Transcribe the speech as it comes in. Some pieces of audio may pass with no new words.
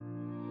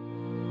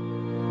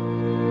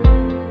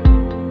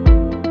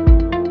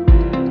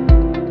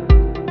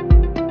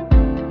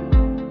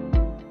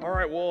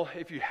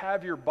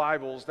have your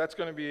Bibles, that's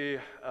going to be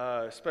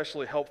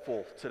especially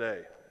helpful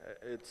today.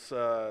 It's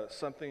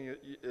something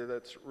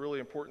that's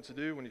really important to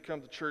do when you come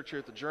to church here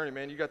at the Journey.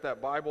 Man, you got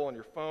that Bible on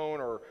your phone,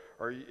 or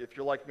if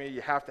you're like me, you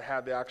have to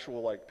have the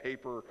actual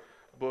paper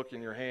book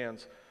in your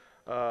hands.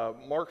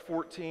 Mark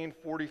 14,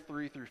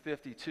 43 through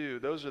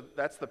 52.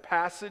 That's the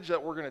passage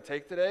that we're going to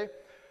take today.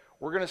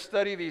 We're going to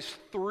study these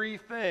three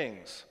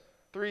things.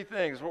 We're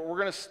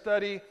going to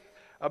study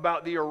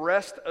about the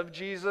arrest of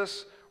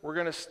Jesus. We're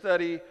going to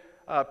study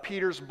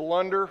Peter's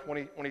blunder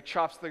when he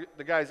chops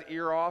the guy's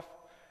ear off,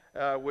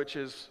 which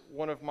is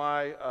one of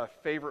my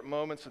favorite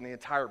moments in the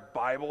entire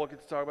Bible I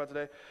get to talk about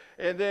today.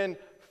 And then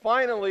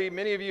finally,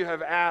 many of you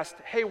have asked,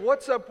 hey,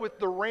 what's up with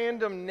the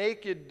random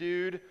naked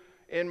dude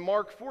in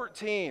Mark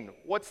 14?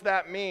 What's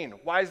that mean?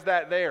 Why is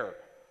that there?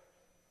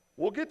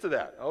 We'll get to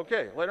that.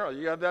 Okay, later on.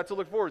 You have that to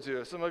look forward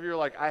to. Some of you are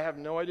like, I have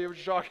no idea what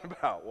you're talking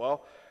about.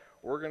 Well,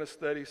 we're going to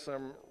study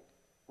some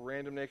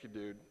random naked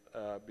dude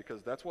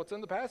because that's what's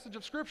in the passage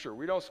of Scripture.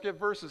 We don't skip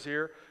verses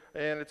here,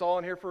 and it's all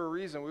in here for a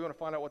reason. We want to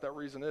find out what that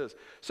reason is.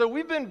 So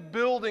we've been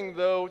building,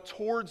 though,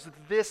 towards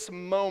this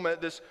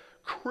moment, this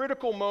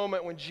critical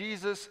moment when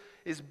Jesus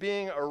is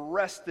being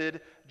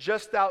arrested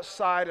just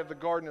outside of the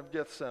Garden of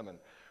Gethsemane.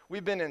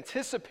 We've been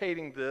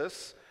anticipating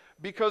this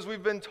because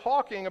we've been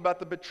talking about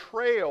the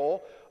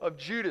betrayal of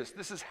Judas.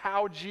 This is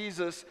how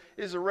Jesus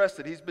is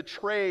arrested. He's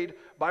betrayed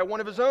by one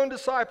of his own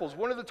disciples,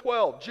 one of the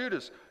 12,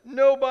 Judas.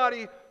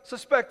 Nobody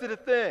suspected a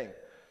thing.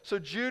 So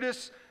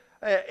Judas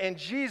and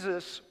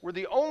Jesus were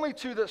the only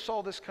two that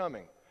saw this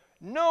coming.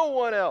 No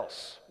one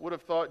else would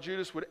have thought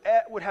Judas would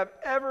have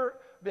ever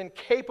been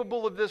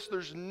capable of this.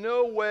 There's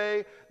no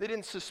way. They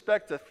didn't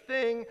suspect a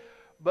thing,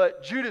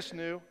 but Judas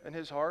knew in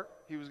his heart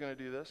he was going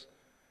to do this.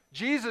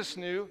 Jesus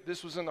knew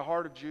this was in the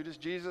heart of Judas.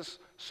 Jesus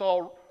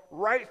saw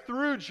right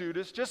through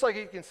Judas, just like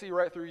he can see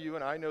right through you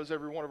and I, knows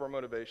every one of our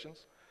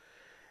motivations.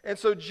 And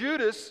so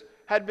Judas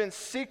had been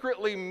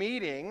secretly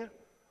meeting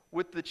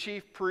with the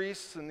chief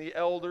priests and the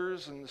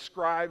elders and the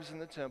scribes in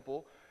the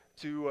temple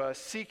to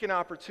seek an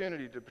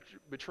opportunity to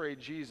betray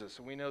Jesus.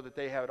 And we know that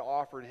they had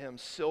offered him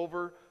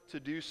silver to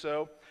do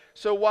so.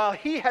 So while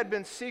he had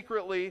been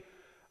secretly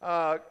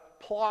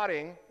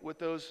plotting with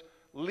those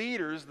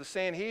leaders, the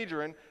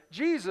Sanhedrin,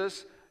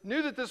 Jesus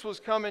knew that this was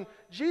coming.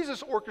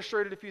 Jesus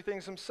orchestrated a few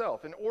things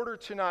himself. In order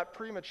to not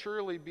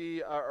prematurely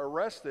be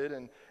arrested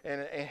and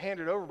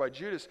handed over by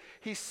Judas,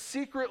 he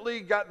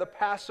secretly got the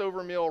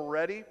Passover meal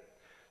ready,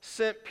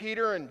 sent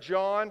Peter and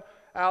John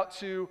out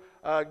to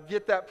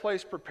get that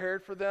place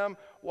prepared for them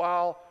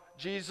while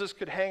Jesus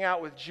could hang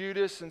out with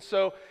Judas. And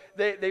so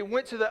they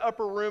went to the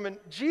upper room, and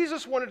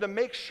Jesus wanted to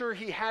make sure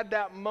he had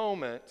that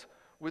moment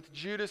with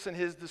Judas and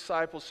his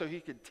disciples so he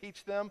could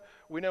teach them.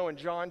 We know in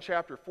John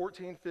chapter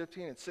 14,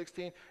 15, and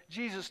 16,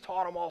 Jesus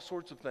taught them all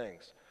sorts of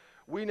things.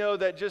 We know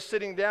that just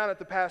sitting down at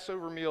the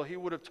Passover meal, he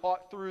would have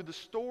taught through the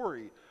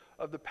story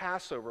of the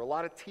Passover, a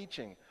lot of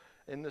teaching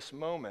in this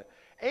moment.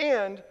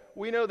 And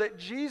we know that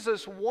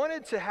Jesus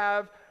wanted to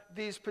have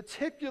these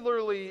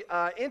particularly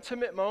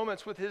intimate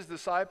moments with his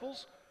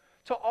disciples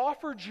to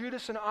offer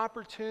Judas an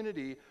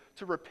opportunity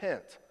to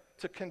repent,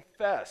 to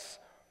confess,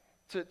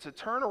 to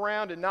turn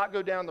around and not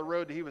go down the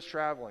road that he was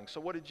traveling. So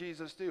what did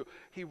Jesus do?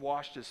 He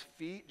washed his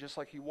feet just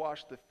like he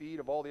washed the feet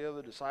of all the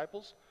other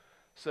disciples.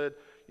 Said,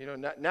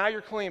 now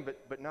you're clean,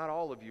 but not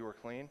all of you are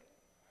clean.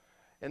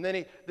 And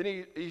then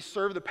he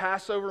served the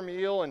Passover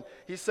meal, and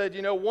he said,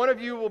 one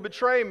of you will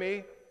betray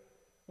me.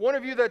 One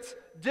of you that's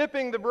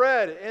dipping the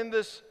bread in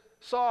this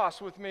sauce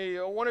with me,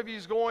 one of you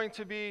is going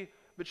to be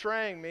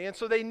betraying me. And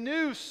so they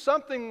knew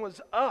something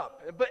was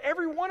up. But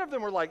every one of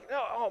them were like,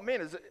 oh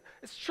man,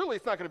 surely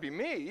it's not going to be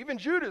me. Even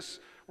Judas,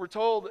 we're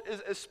told,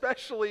 is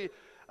especially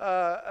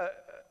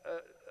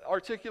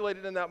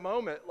articulated in that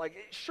moment, like,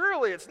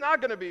 surely it's not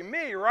going to be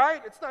me,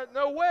 right? It's not,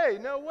 no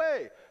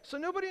way. So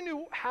nobody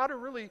knew how to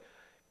really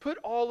put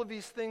all of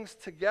these things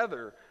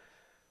together.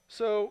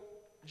 So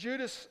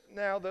Judas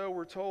now, though,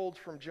 we're told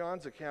from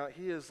John's account,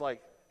 he is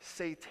like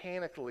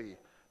satanically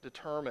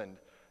determined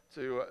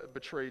to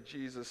betray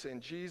Jesus.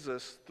 And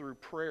Jesus, through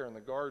prayer in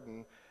the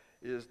garden,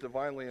 is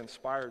divinely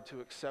inspired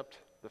to accept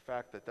the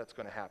fact that that's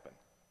going to happen.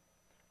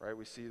 Right?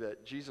 We see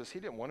that Jesus, he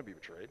didn't want to be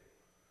betrayed.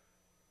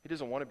 He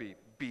doesn't want to be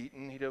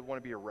beaten. He doesn't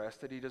want to be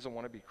arrested. He doesn't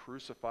want to be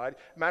crucified.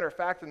 Matter of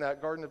fact, in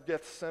that Garden of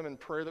Gethsemane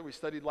prayer that we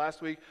studied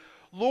last week,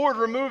 Lord,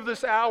 remove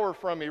this hour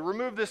from me.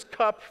 Remove this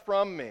cup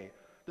from me,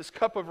 this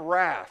cup of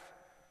wrath.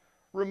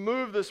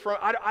 Remove this from,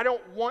 I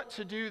don't want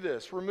to do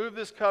this. Remove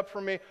this cup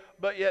from me,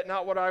 but yet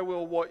not what I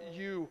will, what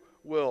you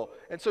will.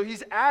 And so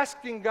he's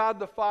asking God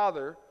the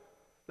Father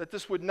that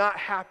this would not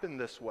happen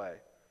this way.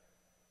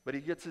 But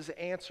he gets his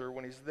answer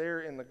when he's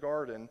there in the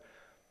garden,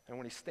 and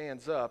when he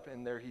stands up,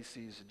 and there he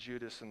sees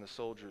Judas and the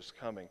soldiers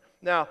coming.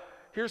 Now,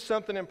 here's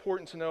something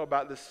important to know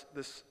about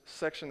this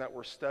section that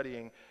we're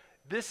studying.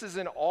 This is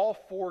in all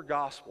four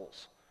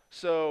Gospels.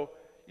 So,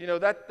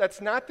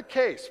 that's not the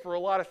case for a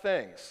lot of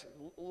things.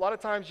 A lot of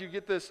times you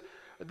get this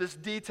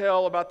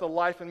detail about the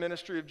life and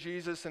ministry of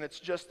Jesus, and it's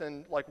just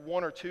in like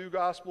one or two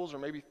Gospels or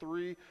maybe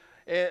three.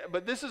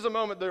 But this is a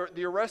moment,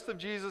 the arrest of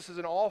Jesus is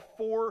in all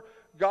four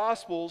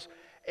Gospels,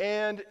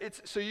 and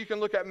so you can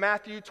look at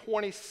Matthew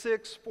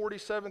 26,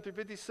 47 through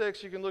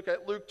 56, you can look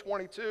at Luke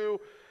 22,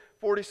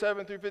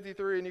 47 through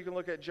 53, and you can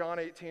look at John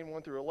 18,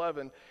 1 through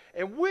 11.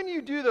 And when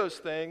you do those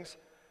things,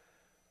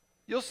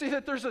 you'll see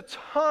that there's a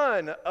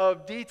ton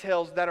of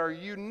details that are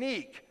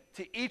unique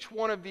to each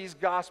one of these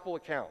gospel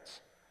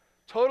accounts.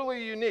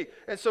 Totally unique.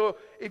 And so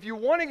if you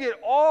want to get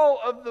all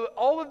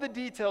of the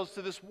details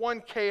to this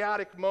one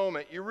chaotic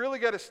moment, you really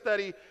got to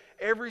study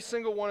every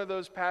single one of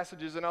those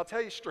passages. And I'll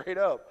tell you straight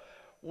up,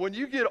 when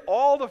you get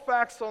all the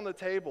facts on the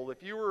table,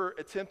 if you were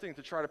attempting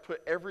to try to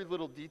put every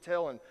little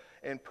detail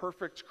in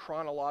perfect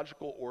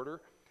chronological order,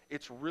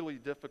 it's really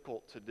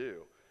difficult to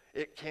do.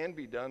 It can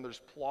be done.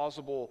 There's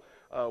plausible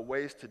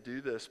ways to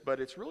do this, but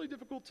it's really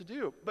difficult to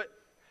do. But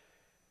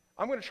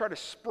I'm going to try to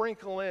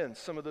sprinkle in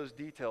some of those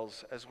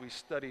details as we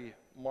study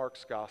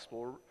Mark's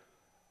gospel.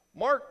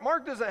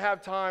 Mark doesn't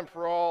have time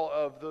for all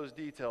of those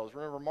details.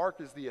 Remember,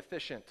 Mark is the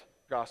efficient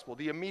gospel,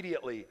 the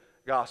immediately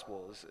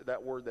gospel is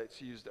that word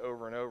that's used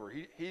over and over.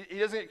 He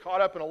doesn't get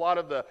caught up in a lot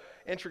of the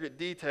intricate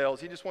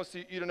details. He just wants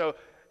you to know,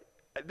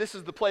 this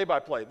is the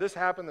play-by-play. This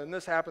happened, and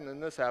this happened,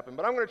 and this happened.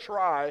 But I'm going to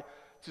try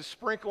to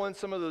sprinkle in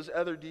some of those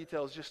other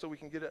details just so we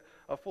can get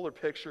a fuller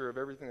picture of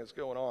everything that's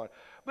going on.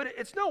 But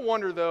it's no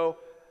wonder, though,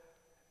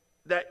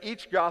 that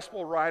each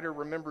gospel writer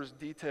remembers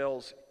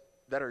details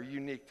that are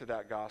unique to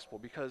that gospel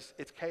because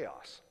it's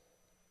chaos.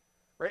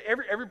 Right?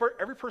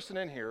 Every person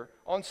in here,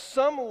 on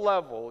some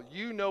level,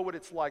 you know what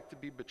it's like to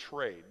be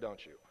betrayed,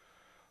 don't you?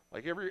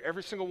 Like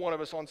every single one of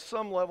us on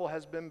some level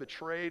has been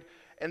betrayed,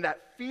 and that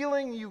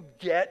feeling you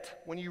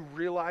get when you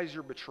realize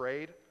you're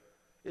betrayed,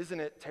 isn't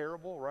it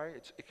terrible,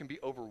 right? It can be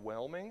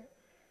overwhelming.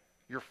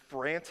 You're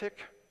frantic.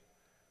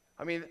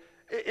 I mean,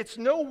 it's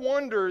no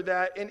wonder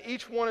that in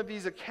each one of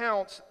these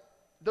accounts,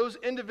 those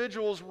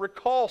individuals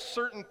recall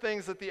certain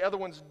things that the other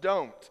ones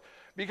don't,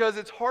 because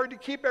it's hard to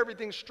keep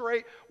everything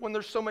straight when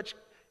there's so much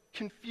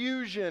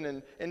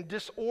confusion and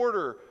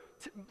disorder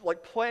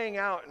like playing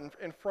out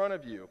in front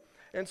of you.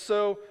 And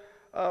so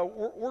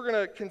we're going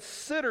to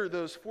consider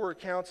those four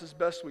accounts as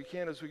best we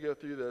can as we go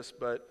through this,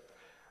 but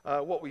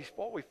what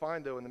we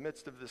find, though, in the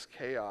midst of this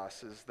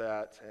chaos is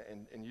that,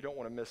 and you don't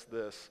want to miss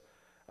this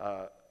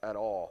at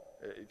all.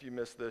 If you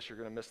miss this, you're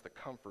going to miss the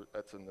comfort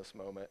that's in this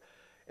moment.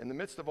 In the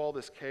midst of all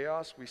this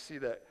chaos, we see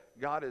that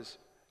God is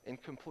in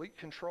complete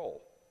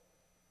control.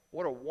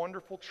 What a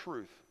wonderful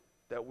truth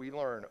that we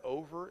learn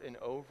over and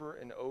over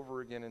and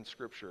over again in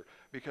Scripture,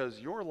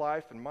 because your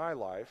life and my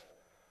life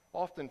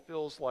often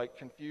feels like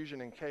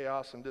confusion and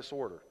chaos and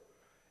disorder.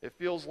 It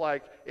feels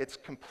like it's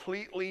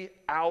completely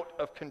out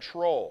of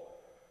control.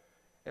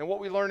 And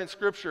what we learn in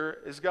Scripture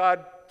is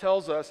God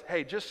tells us,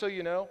 hey, just so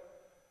you know,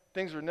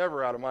 things are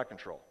never out of my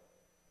control.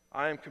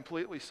 I am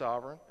completely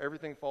sovereign.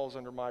 Everything falls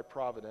under my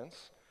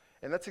providence.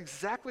 And that's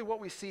exactly what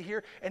we see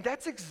here. And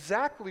that's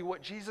exactly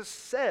what Jesus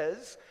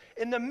says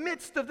in the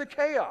midst of the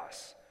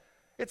chaos.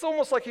 It's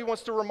almost like he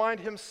wants to remind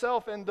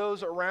himself and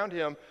those around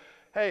him,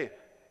 hey,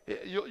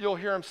 you'll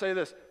hear him say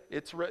this,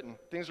 it's written.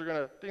 Things are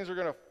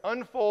gonna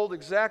unfold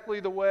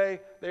exactly the way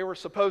they were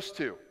supposed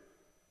to,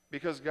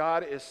 because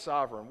God is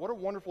sovereign. What a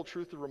wonderful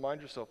truth to remind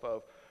yourself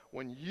of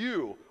when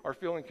you are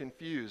feeling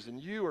confused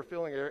and you are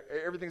feeling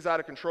everything's out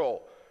of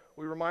control.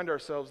 We remind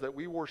ourselves that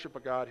we worship a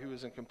God who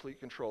is in complete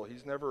control.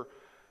 He's never,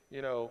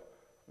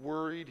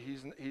 worried.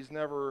 He's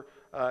never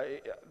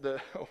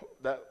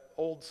that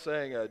old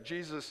saying,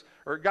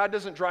 God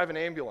doesn't drive an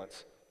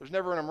ambulance. There's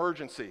never an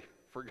emergency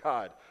for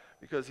God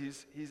because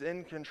he's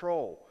in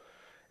control.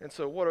 And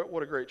so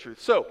what a great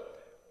truth. So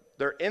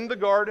they're in the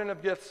Garden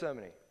of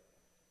Gethsemane.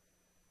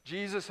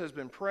 Jesus has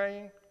been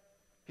praying.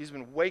 He's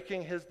been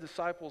waking his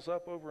disciples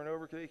up over and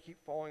over because they keep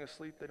falling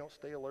asleep. They don't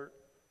stay alert.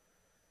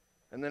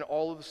 And then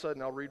all of a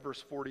sudden, I'll read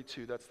verse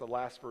 42. That's the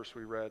last verse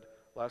we read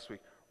last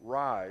week.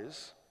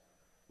 Rise,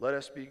 let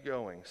us be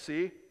going.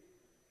 See,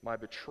 my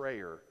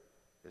betrayer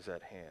is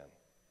at hand.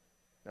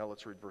 Now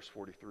let's read verse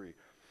 43.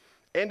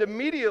 And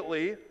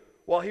immediately,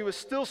 while he was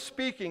still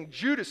speaking,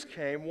 Judas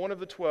came, one of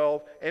the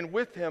 12, and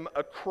with him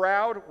a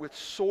crowd with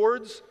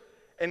swords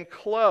and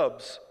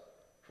clubs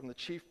from the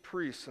chief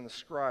priests and the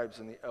scribes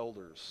and the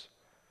elders.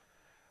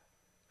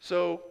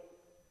 So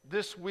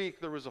this week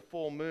there was a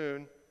full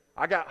moon.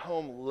 I got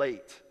home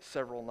late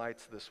several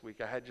nights this week.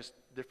 I had just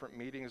different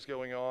meetings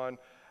going on,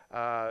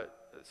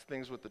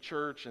 things with the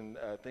church and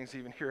things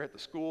even here at the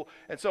school.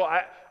 And so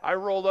I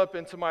rolled up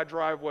into my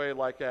driveway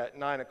like at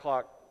 9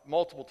 o'clock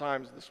multiple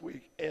times this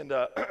week. And,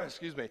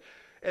 excuse me,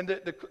 and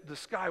the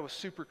sky was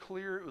super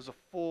clear. It was a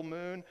full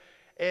moon.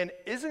 And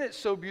isn't it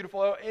so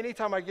beautiful?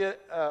 Anytime I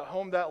get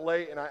home that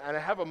late and I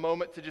have a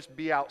moment to just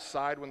be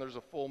outside when there's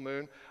a full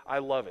moon, I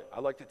love it. I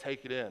like to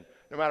take it in.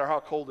 No matter how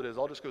cold it is,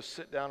 I'll just go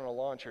sit down in a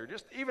lawn chair,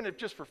 even if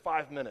just for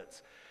 5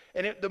 minutes.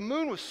 And the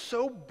moon was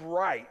so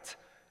bright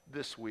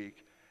this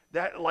week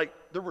that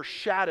there were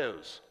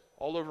shadows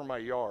all over my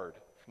yard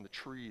from the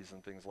trees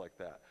and things like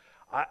that.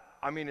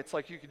 I mean, it's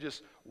like you could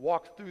just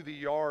walk through the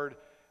yard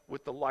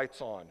with the lights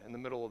on in the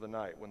middle of the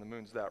night when the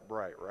moon's that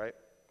bright, right?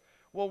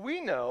 Well,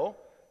 we know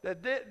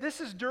that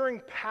this is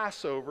during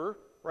Passover,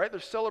 right?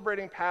 They're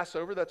celebrating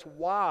Passover. That's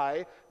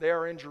why they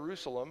are in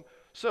Jerusalem.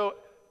 So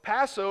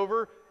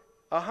Passover,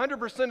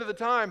 100% of the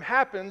time,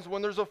 happens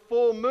when there's a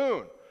full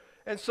moon.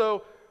 And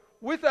so,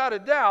 without a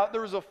doubt,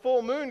 there was a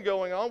full moon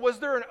going on. Was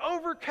there an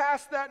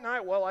overcast that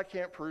night? Well, I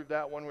can't prove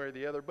that one way or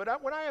the other.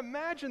 But when I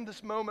imagine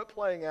this moment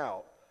playing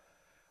out,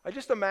 I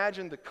just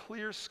imagine the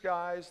clear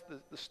skies,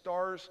 the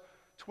stars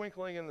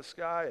twinkling in the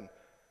sky, and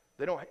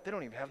they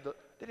didn't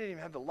even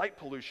have the light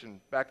pollution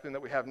back then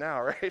that we have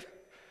now, right?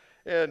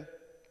 And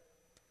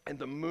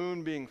the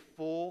moon being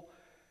full.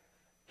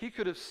 He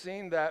could have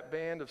seen that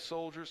band of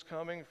soldiers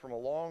coming from a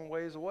long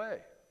ways away.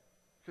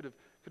 Could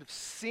have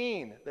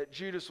seen that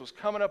Judas was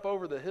coming up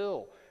over the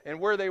hill, and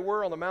where they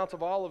were on the Mount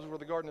of Olives, where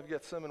the Garden of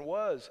Gethsemane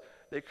was,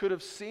 they could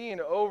have seen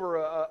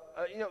over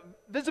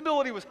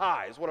visibility was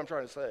high, is what I'm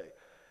trying to say.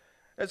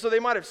 And so they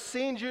might have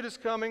seen Judas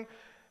coming,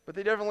 but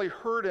they definitely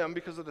heard him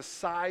because of the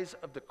size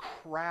of the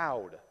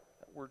crowd.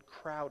 That word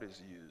crowd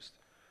is used.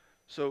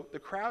 So the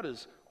crowd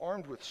is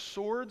armed with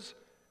swords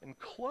and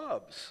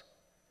clubs.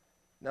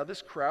 Now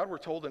this crowd, we're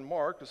told in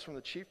Mark, is from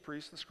the chief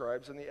priests, the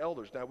scribes, and the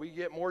elders. Now we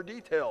get more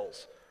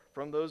details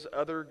from those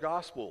other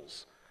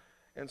gospels.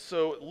 And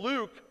so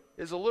Luke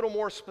is a little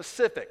more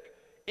specific.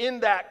 In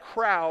that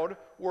crowd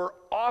were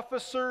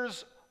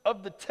officers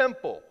of the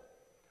temple.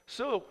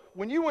 So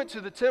when you went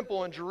to the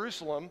temple in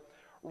Jerusalem,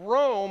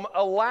 Rome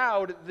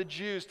allowed the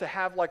Jews to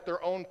have like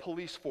their own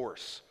police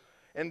force.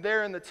 And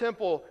there in the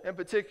temple in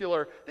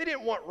particular, they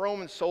didn't want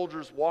Roman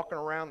soldiers walking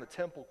around the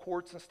temple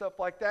courts and stuff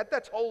like that.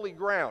 That's holy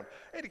ground.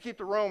 They had to keep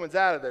the Romans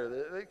out of there.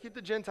 They keep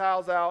the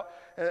Gentiles out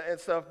and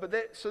stuff.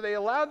 So they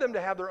allowed them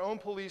to have their own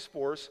police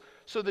force.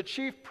 So the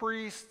chief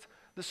priests,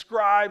 the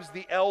scribes,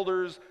 the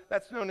elders,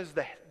 that's known as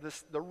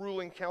the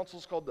ruling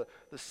councils called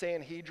the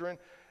Sanhedrin,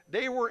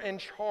 they were in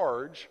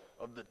charge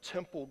of the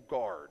temple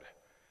guard.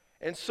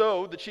 And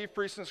so the chief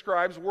priests and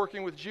scribes,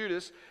 working with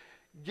Judas,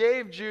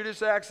 gave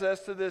Judas access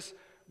to this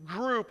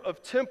group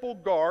of temple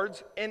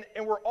guards, and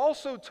we're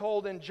also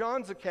told in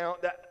John's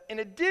account that in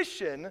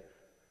addition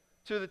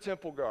to the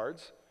temple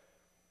guards,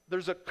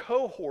 there's a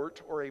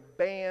cohort or a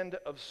band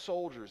of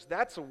soldiers.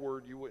 That's a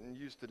word you wouldn't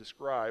use to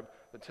describe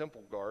the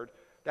temple guard.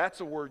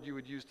 That's a word you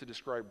would use to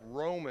describe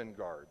Roman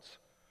guards.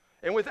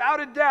 And without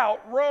a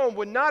doubt, Rome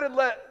would not have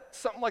let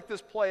something like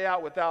this play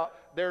out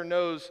without their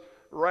nose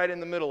right in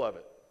the middle of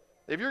it.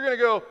 If you're going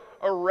to go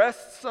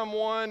arrest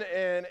someone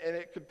and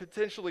it could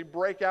potentially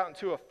break out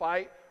into a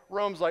fight,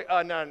 Rome's like,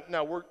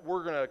 no,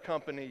 we're going to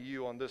accompany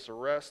you on this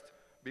arrest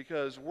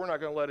because we're not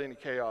going to let any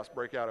chaos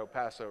break out at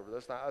Passover.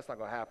 That's not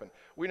going to happen.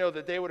 We know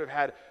that they would have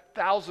had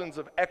thousands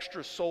of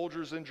extra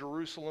soldiers in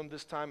Jerusalem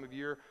this time of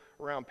year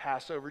around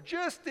Passover,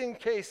 just in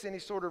case any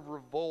sort of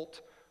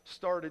revolt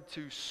started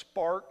to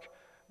spark.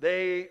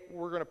 They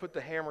were going to put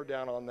the hammer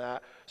down on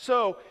that.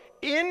 So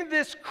in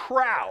this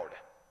crowd,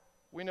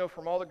 we know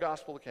from all the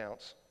gospel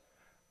accounts,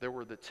 there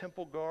were the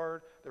temple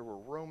guard, there were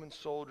Roman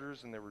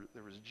soldiers, and there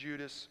was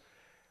Judas.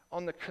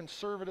 On the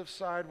conservative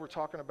side, we're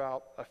talking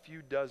about a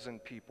few dozen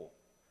people.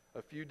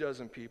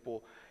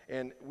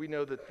 And we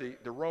know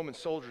that the Roman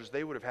soldiers,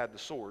 they would have had the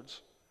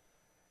swords.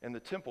 And the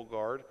temple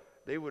guard,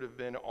 they would have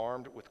been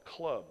armed with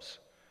clubs.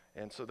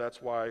 And so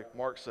that's why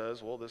Mark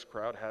says, well, this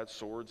crowd had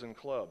swords and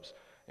clubs.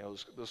 You know,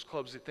 those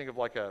clubs, you think of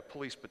like a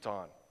police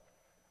baton.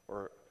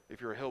 Or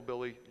if you're a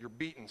hillbilly, your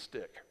beating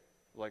stick.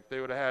 Like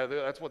they would have had,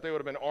 that's what they would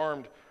have been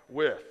armed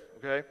with,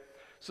 okay?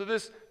 So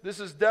this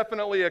is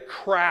definitely a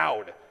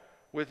crowd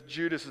with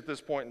Judas at this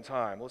point in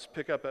time. Let's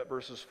pick up at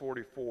verses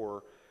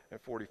 44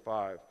 and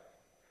 45.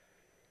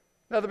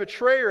 Now the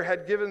betrayer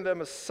had given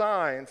them a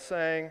sign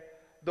saying,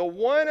 "The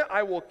one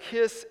I will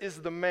kiss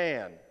is the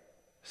man.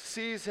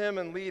 Seize him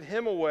and lead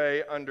him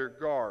away under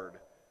guard."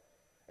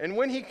 And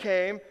when he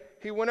came,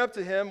 he went up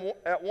to him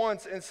at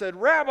once and said,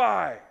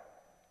 "Rabbi!"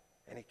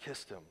 And he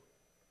kissed him.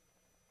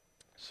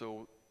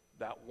 So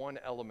that one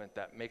element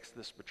that makes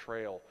this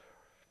betrayal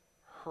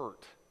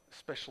hurt,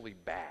 especially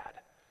bad,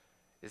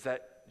 is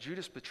that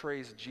Judas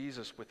betrays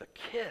Jesus with a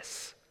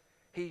kiss.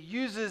 He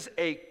uses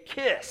a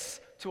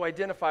kiss to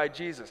identify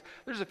Jesus.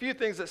 There's a few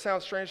things that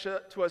sound strange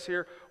to us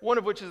here, one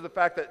of which is the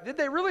fact that, did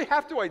they really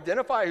have to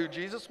identify who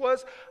Jesus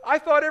was? I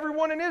thought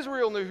everyone in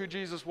Israel knew who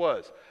Jesus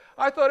was.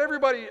 I thought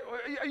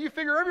you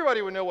figure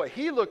everybody would know what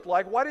he looked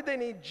like. Why did they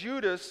need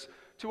Judas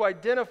to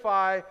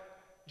identify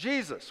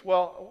Jesus?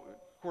 Well,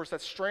 of course,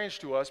 that's strange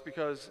to us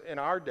because in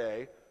our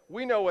day,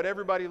 we know what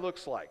everybody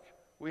looks like.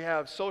 We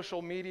have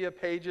social media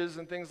pages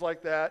and things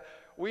like that.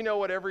 We know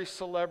what every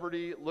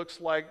celebrity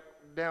looks like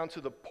down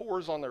to the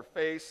pores on their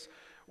face.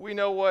 We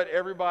know what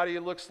everybody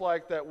looks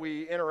like that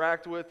we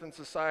interact with in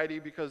society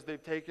because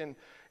they've taken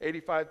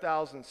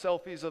 85,000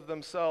 selfies of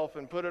themselves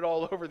and put it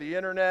all over the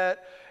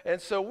internet.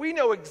 And so we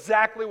know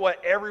exactly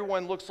what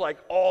everyone looks like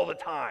all the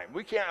time.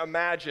 We can't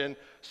imagine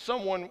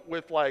someone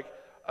with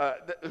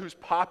who's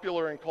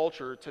popular in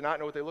culture to not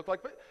know what they look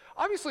like. But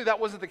obviously that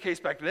wasn't the case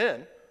back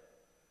then.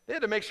 They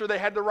had to make sure they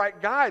had the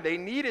right guy. They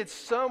needed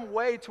some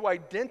way to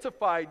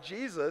identify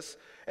Jesus,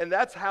 and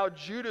that's how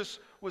Judas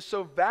was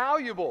so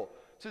valuable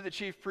to the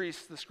chief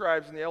priests, the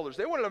scribes, and the elders.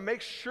 They wanted to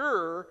make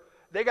sure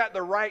they got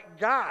the right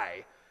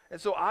guy. And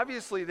so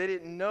obviously they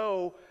didn't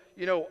know,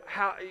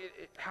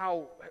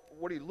 how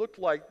what he looked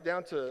like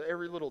down to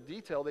every little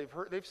detail.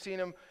 They've seen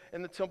him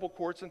in the temple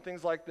courts and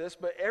things like this,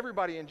 but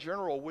everybody in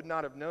general would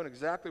not have known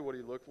exactly what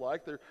he looked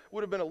like. There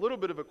would have been a little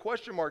bit of a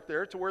question mark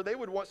there to where they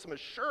would want some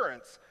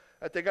assurance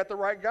that they got the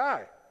right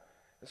guy.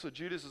 And so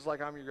Judas is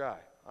like, I'm your guy.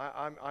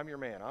 I'm your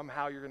man. I'm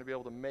how you're going to be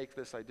able to make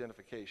this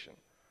identification.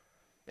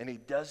 And he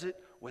does it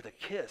with a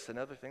kiss,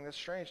 another thing that's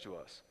strange to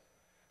us.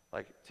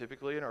 Like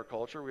typically in our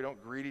culture, we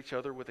don't greet each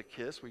other with a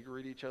kiss. We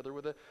greet each other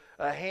with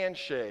a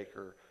handshake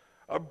or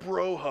a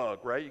bro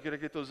hug, right? You got to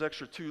get those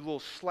extra 2 little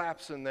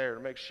slaps in there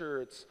to make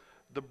sure it's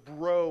the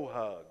bro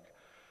hug.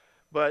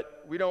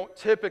 But we don't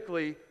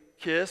typically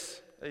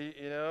kiss.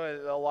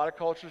 A lot of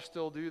cultures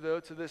still do,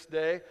 though, to this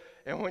day.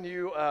 And when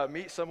you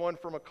meet someone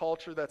from a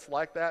culture that's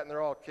like that and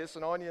they're all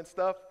kissing on you and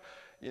stuff,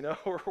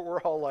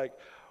 we're all like,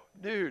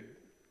 dude,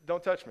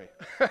 don't touch me,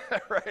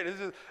 right?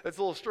 It's a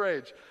little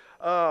strange.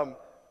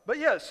 But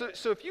yeah,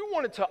 so if you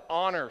wanted to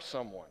honor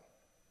someone,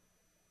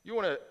 you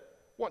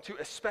want to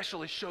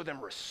especially show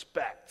them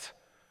respect,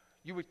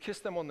 you would kiss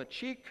them on the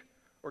cheek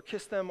or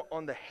kiss them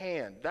on the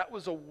hand. That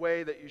was a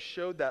way that you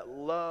showed that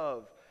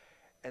love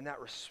and that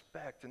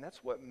respect. And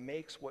that's what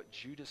makes what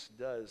Judas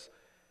does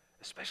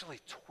especially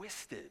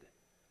twisted.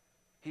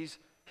 He's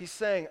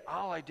saying,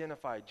 I'll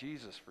identify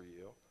Jesus for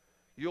you.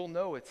 You'll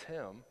know it's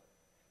him.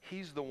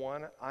 He's the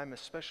one I'm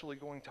especially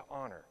going to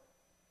honor.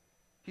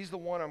 He's the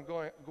one I'm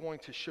going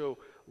to show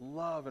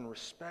love and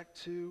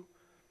respect to.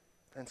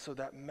 And so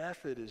that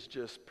method is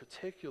just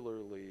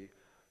particularly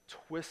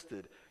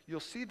twisted. You'll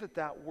see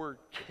that word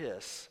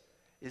kiss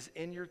is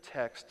in your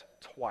text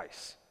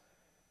twice.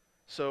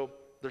 So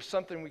there's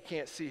something we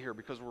can't see here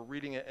because we're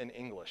reading it in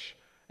English.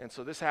 And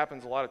so this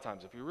happens a lot of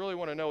times. If you really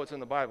want to know what's in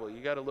the Bible,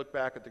 you got to look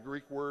back at the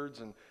Greek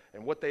words and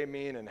what they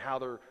mean and how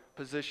they're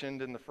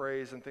positioned in the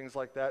phrase and things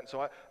like that. And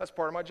so that's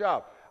part of my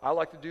job. I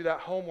like to do that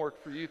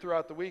homework for you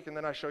throughout the week, and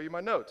then I show you my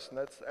notes. And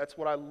that's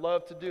what I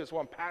love to do. It's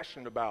what I'm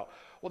passionate about.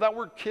 Well, that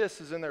word kiss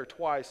is in there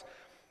twice.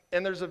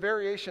 And there's a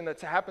variation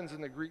that happens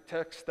in the Greek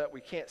text that we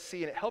can't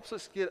see, and it helps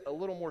us get a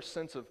little more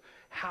sense of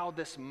how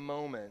this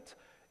moment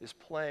is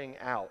playing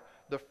out.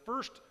 The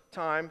first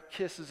time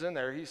kiss is in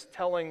there, he's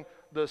telling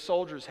the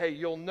soldiers, hey,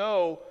 you'll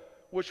know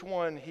which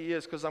one he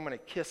is because I'm going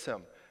to kiss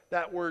him.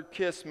 That word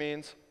kiss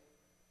means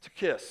to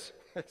kiss.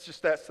 It's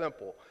just that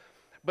simple.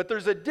 But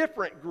there's a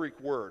different Greek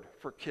word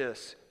for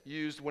kiss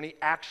used when he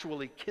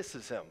actually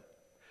kisses him.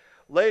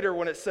 Later,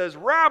 when it says,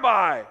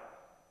 Rabbi,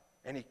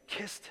 and he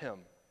kissed him,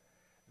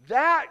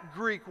 that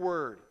Greek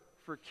word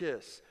for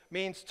kiss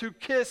means to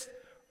kiss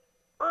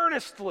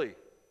earnestly.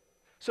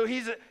 So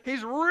he's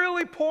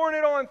really pouring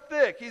it on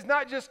thick. He's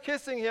not just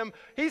kissing him,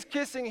 he's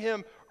kissing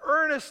him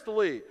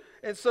earnestly.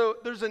 And so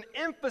there's an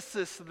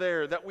emphasis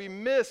there that we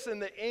miss in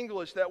the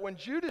English, that when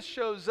Judas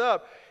shows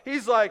up,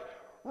 he's like,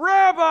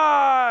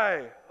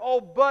 Rabbi,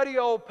 old buddy,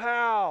 old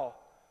pal,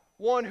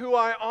 one who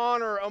I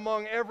honor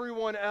among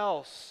everyone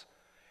else.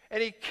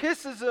 And he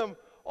kisses him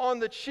on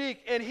the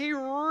cheek, and he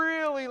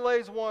really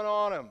lays one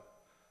on him.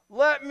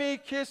 Let me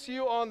kiss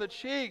you on the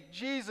cheek.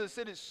 Jesus,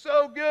 it is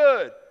so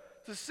good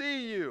to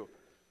see you.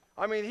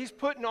 I mean, he's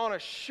putting on a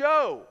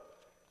show,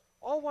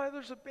 all while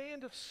there's a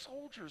band of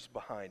soldiers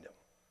behind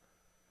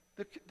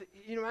him.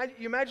 You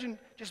imagine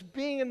just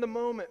being in the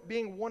moment,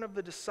 being one of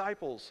the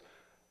disciples,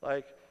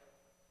 like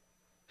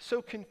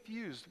so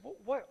confused.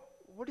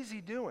 What is he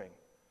doing?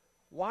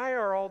 Why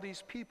are all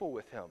these people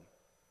with him?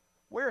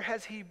 Where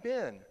has he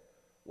been?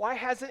 Why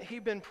hasn't he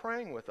been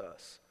praying with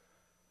us?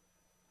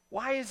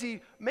 Why is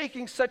he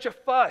making such a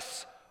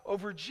fuss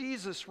over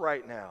Jesus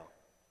right now?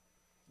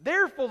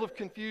 They're full of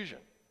confusion.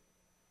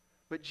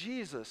 But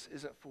Jesus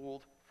isn't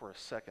fooled for a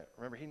second.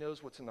 Remember, he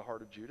knows what's in the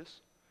heart of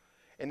Judas.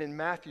 And in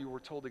Matthew, we're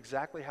told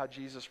exactly how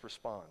Jesus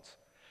responds.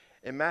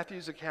 In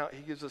Matthew's account,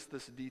 he gives us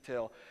this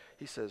detail.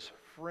 He says,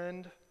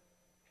 friend,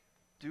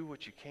 do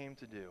what you came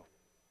to do.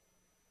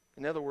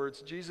 In other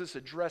words, Jesus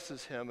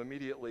addresses him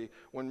immediately.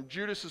 When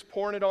Judas is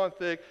pouring it on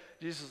thick,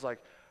 Jesus is like,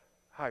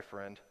 hi,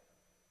 friend.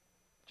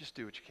 Just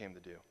do what you came to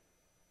do.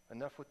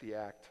 Enough with the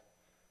act.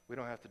 We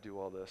don't have to do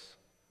all this.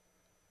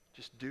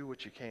 Just do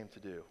what you came to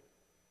do.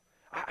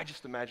 I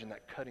just imagine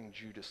that cutting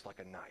Judas like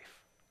a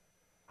knife.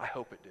 I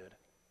hope it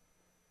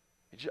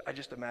did. I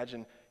just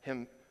imagine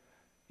him,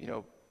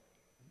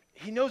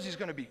 he knows he's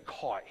going to be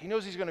caught. He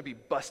knows he's going to be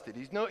busted.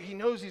 He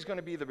knows he's going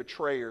to be the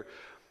betrayer.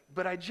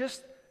 But I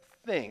just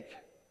think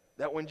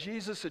that when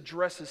Jesus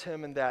addresses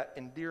him in that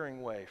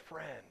endearing way,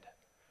 friend,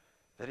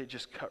 that it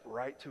just cut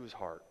right to his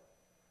heart.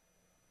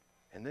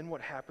 And then what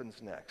happens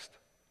next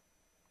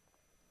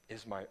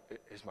is my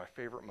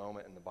favorite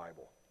moment in the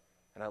Bible.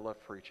 And I love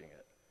preaching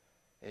it.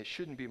 It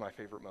shouldn't be my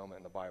favorite moment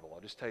in the Bible. I'll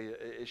just tell you,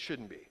 it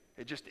shouldn't be.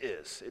 It just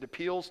is. It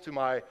appeals to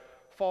my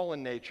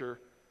fallen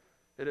nature.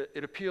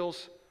 It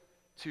appeals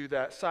to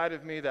that side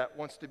of me that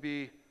wants to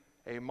be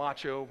a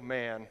macho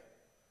man,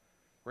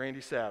 Randy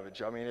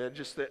Savage. I mean,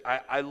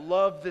 I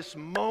love this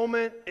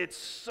moment. It's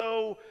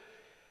so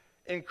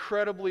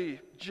incredibly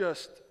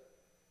just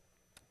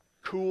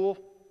cool,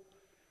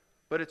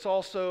 but it's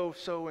also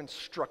so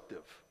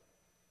instructive.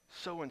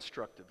 So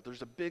instructive.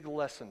 There's a big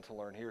lesson to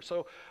learn here.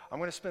 So I'm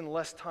going to spend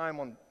less time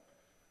on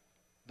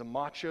the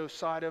macho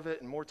side of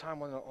it and more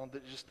time on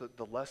just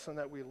the lesson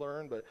that we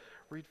learn. But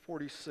read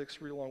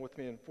 46, read along with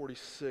me in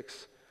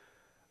 46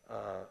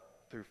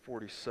 through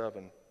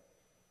 47.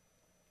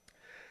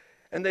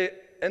 And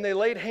they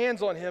laid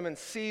hands on him and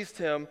seized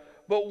him,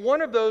 but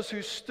one of those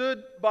who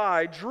stood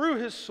by drew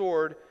his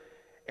sword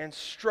and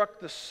struck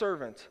the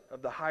servant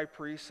of the high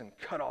priest and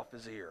cut off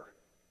his ear.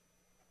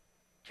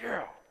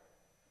 Yeah.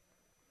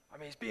 I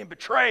mean, he's being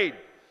betrayed.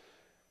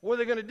 What are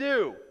they going to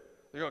do?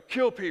 They're going to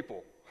kill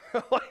people.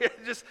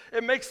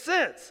 It makes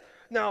sense.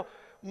 Now,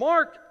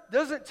 Mark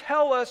doesn't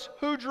tell us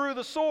who drew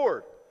the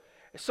sword.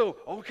 So,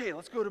 okay,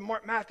 let's go to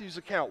Matthew's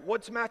account.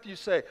 What's Matthew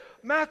say?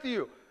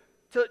 Matthew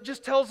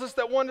just tells us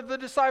that one of the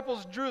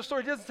disciples drew a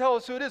sword. He doesn't tell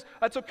us who it is.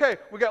 That's okay.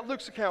 We got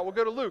Luke's account. We'll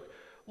go to Luke.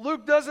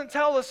 Luke doesn't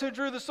tell us who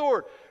drew the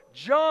sword.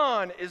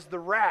 John is the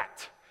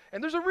rat.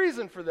 And there's a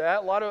reason for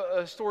that. A lot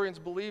of historians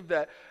believe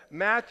that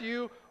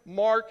Matthew,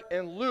 Mark,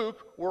 and Luke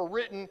were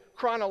written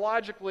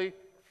chronologically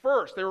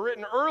first. They were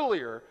written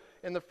earlier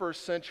in the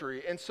first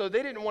century. And so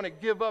they didn't want to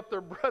give up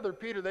their brother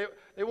Peter.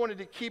 They wanted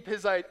to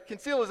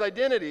conceal his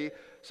identity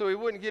so he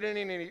wouldn't get in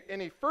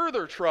any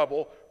further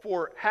trouble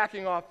for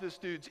hacking off this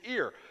dude's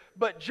ear.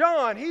 But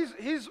John,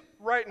 he's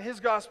writing his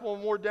gospel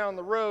more down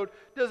the road,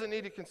 doesn't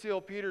need to conceal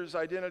Peter's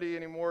identity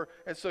anymore,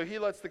 and so he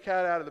lets the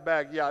cat out of the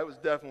bag. Yeah, it was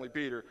definitely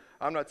Peter.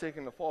 I'm not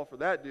taking the fall for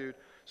that dude.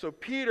 So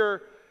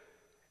Peter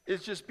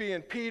is just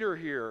being Peter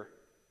here,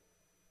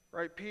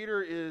 right?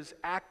 Peter is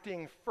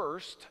acting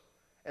first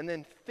and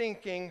then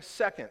thinking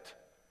second,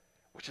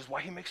 which is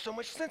why he makes so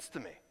much sense to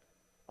me.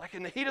 Like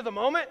in the heat of the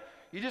moment,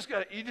 you just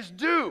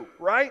do,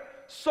 right?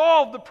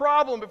 Solve the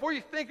problem. Before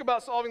you think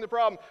about solving the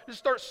problem, just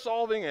start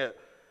solving it.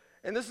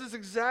 And this is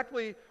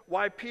exactly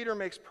why Peter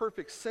makes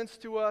perfect sense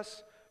to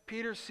us.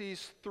 Peter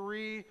sees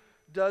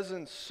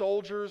 36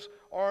 soldiers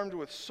armed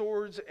with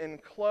swords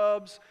and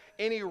clubs.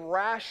 Any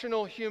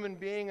rational human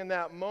being in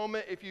that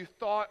moment, if you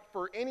thought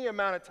for any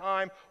amount of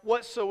time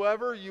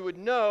whatsoever, you would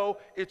know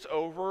it's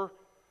over.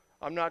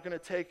 I'm not going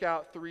to take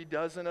out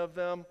 36 of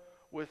them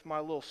with my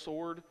little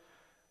sword.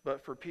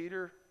 But for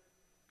Peter,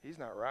 he's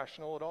not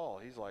rational at all.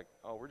 He's like,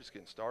 oh, we're just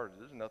getting started.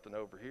 There's nothing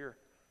over here.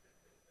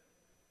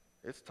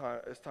 It's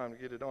time to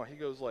get it on. He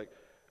goes like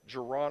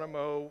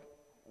Geronimo,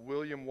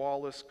 William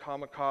Wallace,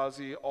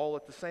 kamikaze, all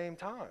at the same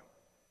time.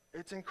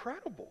 It's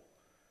incredible.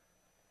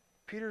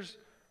 Peter's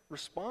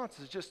response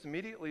is just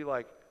immediately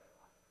like,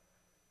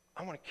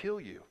 I want to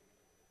kill you.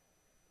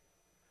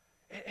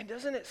 And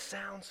doesn't it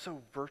sound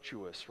so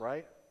virtuous,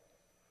 right?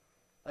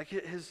 Like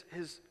his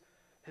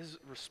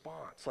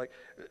response. Like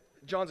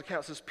John's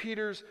account says,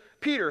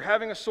 Peter,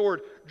 having a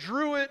sword,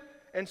 drew it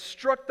and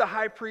struck the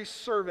high priest's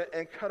servant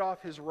and cut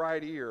off his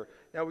right ear.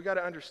 Now, we got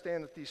to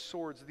understand that these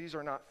swords, these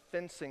are not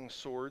fencing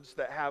swords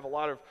that have a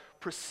lot of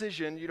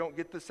precision. You don't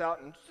get this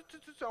out and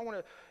I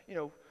want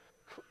to,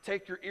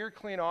 take your ear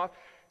clean off.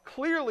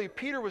 Clearly,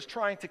 Peter was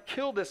trying to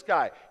kill this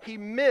guy. He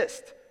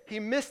missed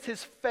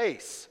his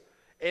face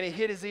and he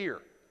hit his ear.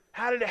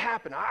 How did it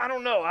happen? I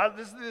don't know.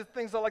 This is the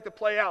things I like to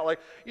play out. Like,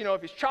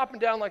 if he's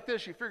chopping down like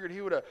this, you figured he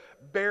would have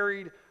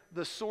buried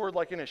the sword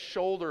like in his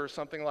shoulder or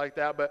something like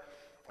that. But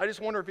I just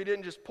wonder if he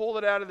didn't just pull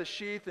it out of the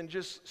sheath and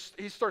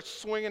he starts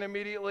swinging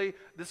immediately.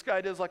 This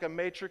guy does like a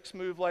Matrix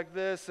move like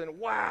this and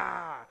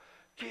wow,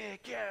 yeah.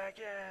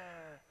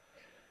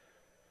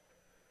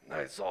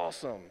 It's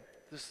awesome.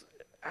 This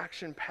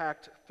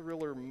action-packed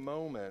thriller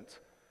moment.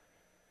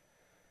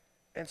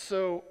 And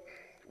so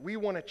we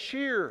want to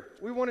cheer.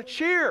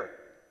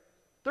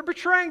 They're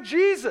betraying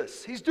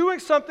Jesus. He's doing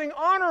something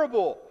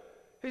honorable.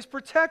 He's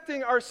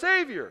protecting our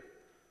Savior.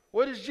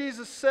 What does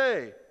Jesus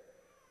say?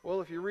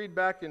 Well, if you read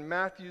back in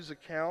Matthew's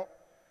account,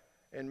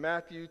 in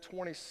Matthew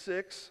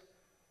 26,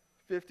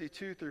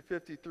 52 through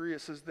 53,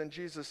 it says, Then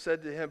Jesus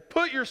said to him,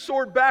 Put your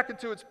sword back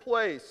into its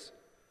place,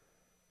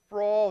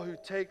 for all who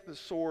take the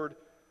sword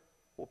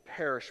will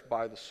perish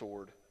by the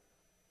sword.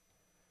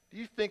 Do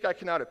you think I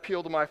cannot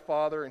appeal to my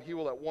Father, and he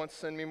will at once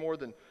send me more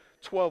than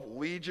 12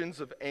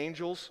 legions of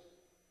angels?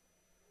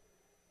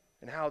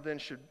 And how then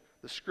should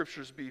the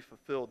scriptures be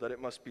fulfilled that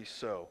it must be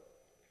so?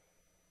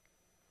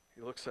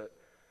 He looks at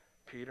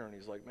Peter and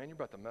he's like, man, you're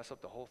about to mess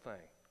up the whole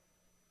thing.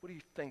 What are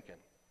you thinking?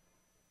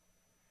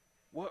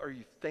 What are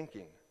you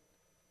thinking?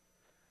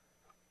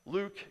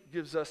 Luke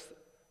gives us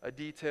a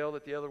detail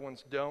that the other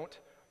ones don't.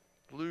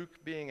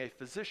 Luke being a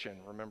physician,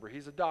 remember,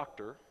 he's a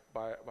doctor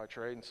by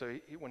trade, and so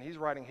when he's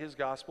writing his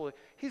gospel,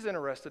 he's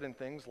interested in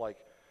things like,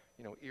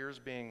 ears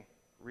being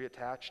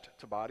reattached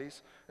to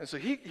bodies. And so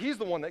he's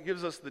the one that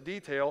gives us the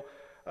detail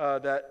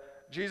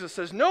that Jesus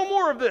says, no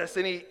more of this.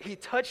 And he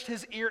touched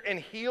his ear and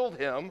healed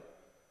him.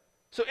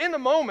 So in the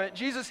moment,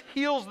 Jesus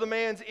heals the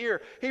man's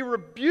ear. He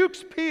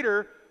rebukes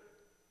Peter,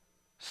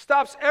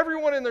 stops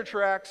everyone in their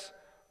tracks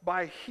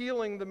by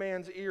healing the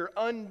man's ear,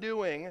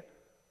 undoing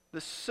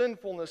the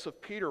sinfulness of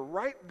Peter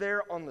right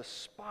there on the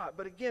spot.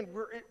 But again,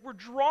 we're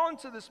drawn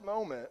to this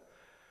moment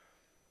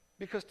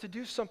Because to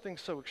do something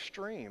so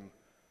extreme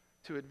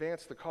to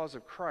advance the cause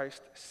of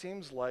Christ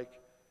seems like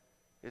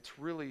it's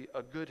really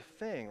a good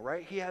thing,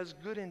 right? He has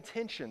good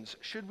intentions.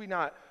 Should we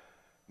not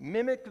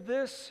mimic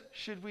this?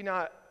 Should we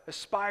not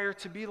aspire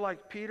to be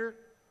like Peter?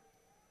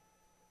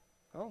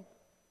 Well,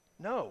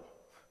 no.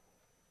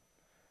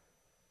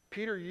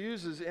 Peter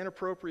uses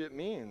inappropriate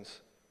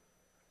means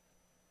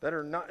that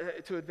are not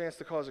to advance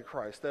the cause of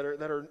Christ, that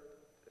are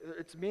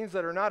it's means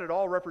that are not at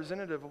all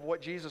representative of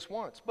what Jesus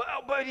wants.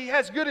 But he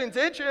has good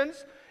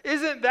intentions.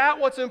 Isn't that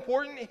what's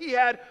important? He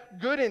had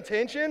good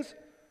intentions.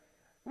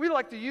 We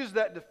like to use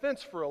that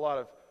defense for a lot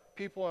of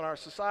people in our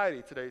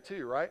society today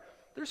too, right?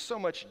 There's so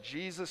much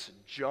Jesus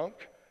junk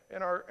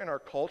in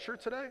our culture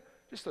today.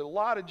 Just a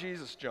lot of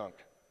Jesus junk.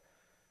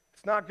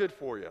 It's not good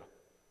for you.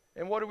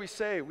 And what do we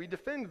say? We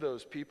defend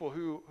those people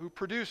who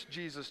produce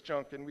Jesus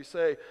junk, and we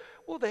say,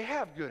 well, they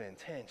have good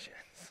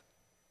intentions.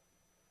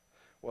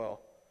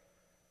 Well,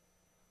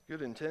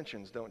 good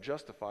intentions don't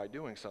justify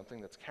doing something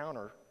that's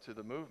counter to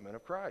the movement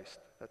of Christ.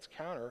 That's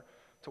counter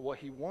to what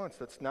he wants.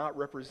 That's not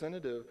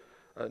representative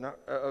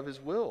of his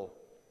will.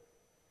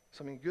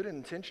 So, good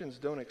intentions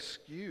don't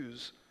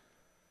excuse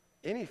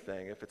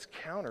anything if it's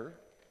counter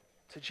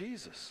to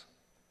Jesus.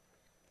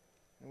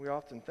 And we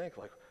often think,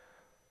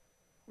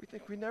 we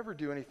think we never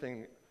do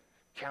anything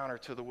counter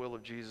to the will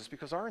of Jesus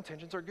because our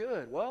intentions are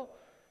good. Well,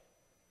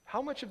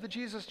 how much of the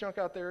Jesus junk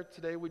out there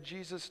today would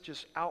Jesus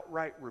just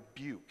outright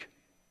rebuke?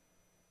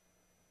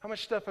 How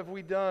much stuff have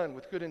we done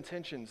with good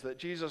intentions that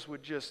Jesus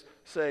would just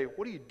say,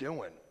 what are you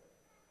doing?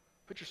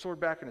 Put your sword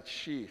back in its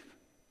sheath.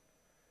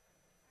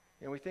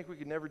 And we think we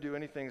can never do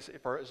anything,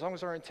 as long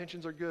as our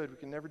intentions are good, we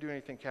can never do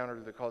anything counter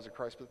to the cause of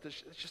Christ. But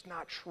it's just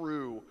not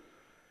true.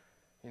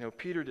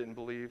 Peter didn't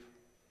believe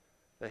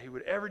that he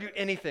would ever do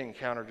anything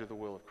counter to the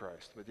will of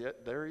Christ. But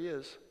yet, there he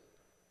is,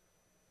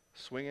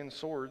 swinging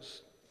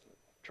swords,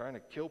 trying to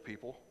kill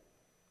people.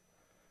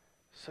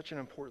 Such an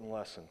important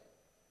lesson.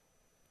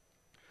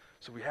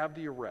 So we have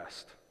the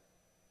arrest.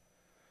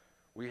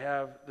 We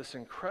have this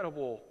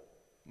incredible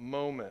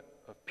moment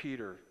of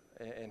Peter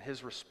and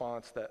his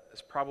response that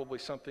is probably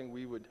something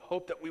we would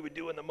hope that we would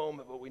do in the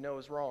moment, but we know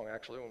is wrong,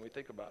 actually, when we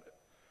think about it.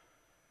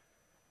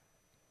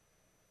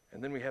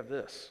 And then we have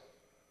this.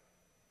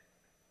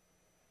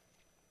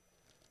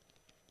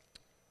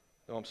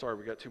 No, I'm sorry,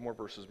 we got 2 more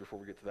verses before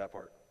we get to that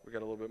part. We got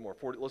a little bit more.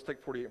 Let's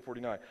take 48 and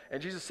 49.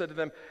 And Jesus said to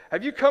them,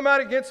 have you come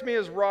out against me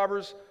as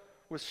robbers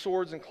with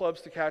swords and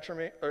clubs to capture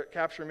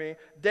me?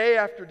 Day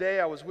after day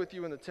I was with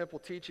you in the temple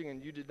teaching,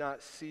 and you did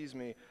not seize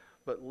me,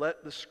 but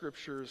let the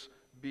scriptures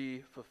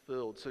be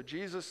fulfilled. So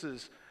Jesus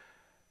is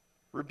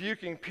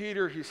rebuking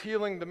Peter, he's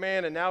healing the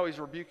man, and now he's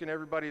rebuking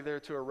everybody there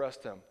to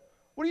arrest him.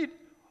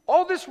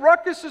 All this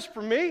ruckus is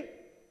for me?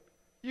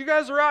 You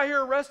guys are out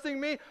here arresting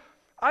me?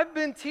 I've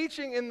been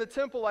teaching in the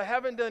temple. I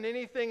haven't done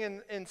anything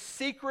in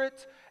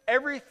secret.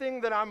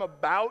 Everything that I'm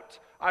about,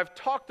 I've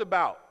talked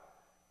about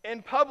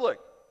in public.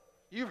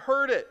 You've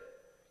heard it.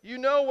 You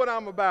know what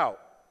I'm about.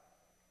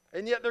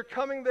 And yet they're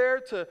coming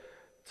there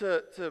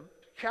to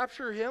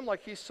capture him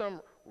like he's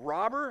some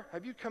robber.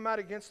 Have you come out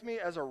against me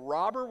as a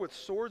robber with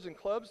swords and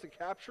clubs to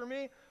capture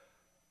me?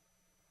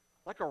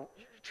 You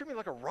treat me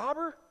like a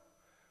robber?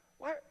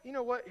 Why? You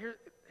know what?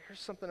 Here's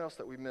something else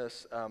that we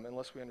miss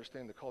unless we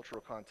understand the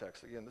cultural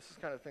context. Again, this is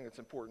the kind of thing that's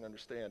important to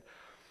understand.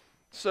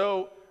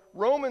 So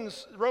Roman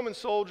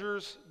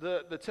soldiers,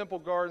 the temple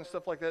guard and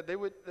stuff like that,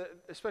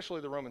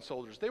 especially the Roman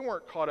soldiers, they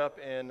weren't caught up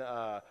in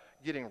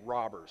getting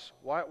robbers.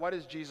 Why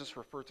does Jesus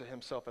refer to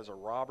himself as a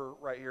robber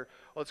right here?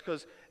 Well, it's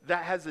because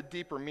that has a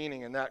deeper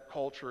meaning in that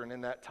culture and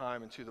in that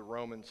time and to the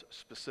Romans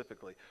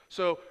specifically.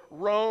 So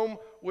Rome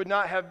would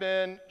not have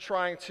been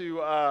trying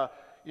to,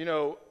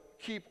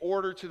 keep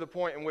order to the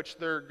point in which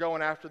they're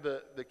going after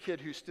the kid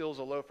who steals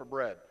a loaf of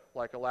bread,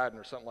 like Aladdin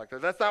or something like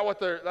that. That's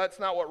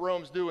not what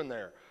Rome's doing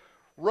there.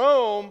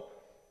 Rome,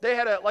 they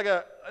had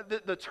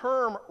the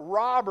term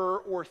robber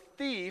or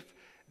thief.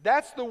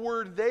 That's the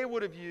word they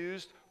would have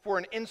used for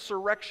an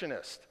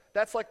insurrectionist.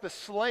 That's like the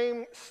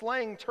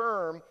slang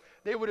term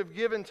they would have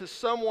given to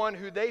someone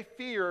who they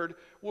feared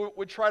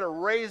would try to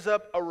raise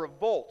up a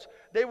revolt.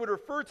 They would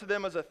refer to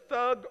them as a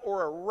thug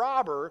or a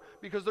robber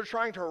because they're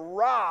trying to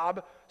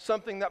rob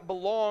something that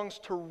belongs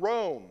to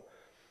Rome.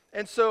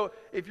 And so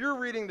if you're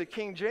reading the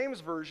King James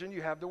Version,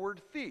 you have the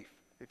word thief.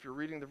 If you're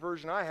reading the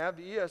version I have,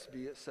 the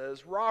ESV, it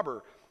says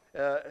robber.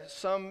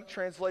 Some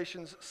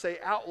translations say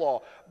outlaw.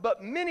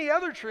 But many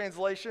other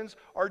translations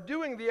are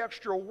doing the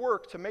extra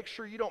work to make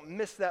sure you don't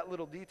miss that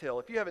little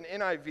detail. If you have an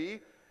NIV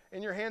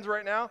in your hands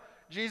right now,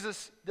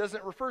 Jesus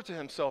doesn't refer to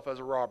himself as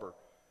a robber.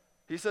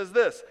 He says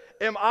this,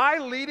 am I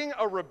leading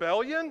a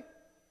rebellion?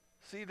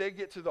 See, they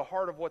get to the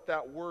heart of what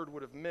that word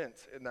would have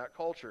meant in that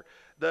culture.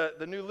 The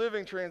New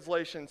Living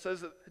Translation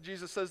says that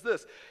Jesus says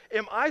this,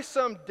 am I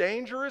some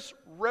dangerous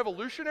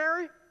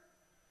revolutionary?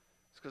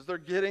 It's because they're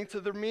getting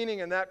to the meaning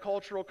in that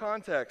cultural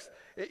context.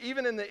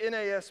 Even in the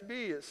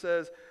NASB, it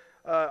says,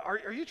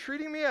 are you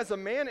treating me as a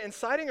man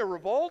inciting a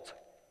revolt?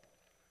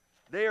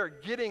 They are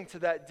getting to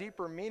that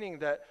deeper meaning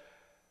that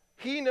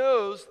he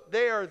knows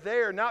they are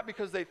there not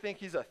because they think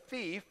he's a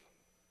thief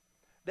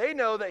They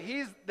know that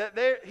he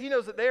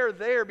knows that they are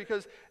there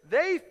because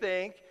they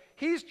think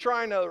he's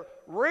trying to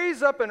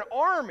raise up an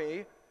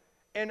army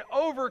and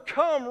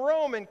overcome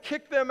Rome and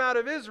kick them out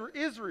of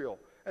Israel.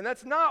 And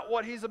that's not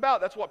what he's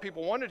about. That's what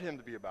people wanted him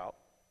to be about.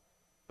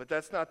 But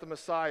that's not the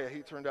Messiah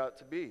he turned out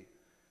to be.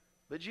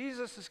 But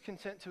Jesus is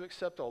content to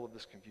accept all of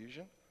this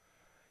confusion.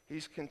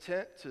 He's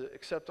content to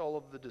accept all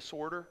of the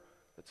disorder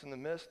that's in the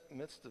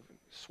midst of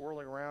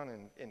swirling around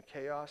in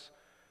chaos,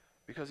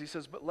 because he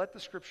says, but let the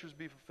scriptures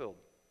be fulfilled.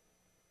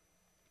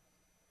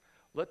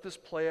 Let this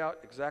play out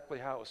exactly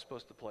how it was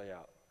supposed to play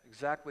out,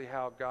 exactly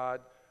how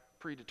God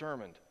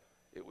predetermined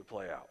it would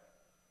play out.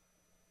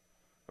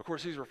 Of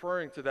course, he's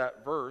referring to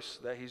that verse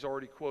that he's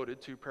already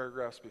quoted 2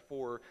 paragraphs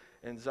before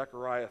in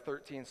Zechariah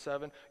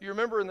 13:7. You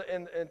remember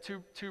in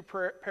two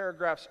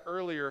paragraphs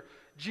earlier,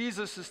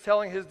 Jesus is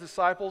telling his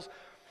disciples,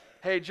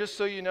 hey, just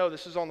so you know,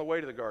 this is on the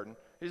way to the garden.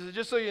 He says,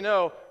 just so you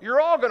know, you're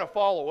all going to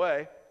fall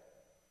away.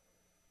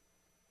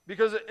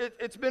 Because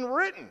it's been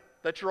written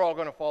that you're all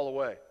going to fall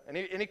away. And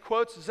he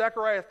quotes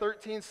Zechariah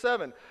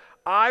 13:7.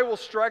 I will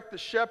strike the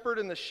shepherd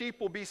and the sheep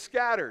will be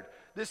scattered.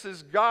 This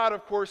is God,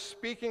 of course,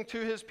 speaking to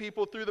his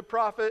people through the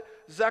prophet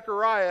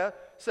Zechariah,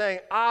 saying,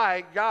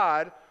 I,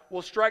 God,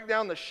 will strike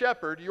down the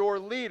shepherd, your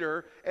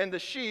leader, and the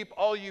sheep,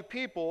 all you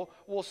people,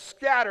 will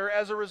scatter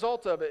as a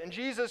result of it. And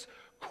Jesus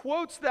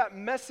quotes that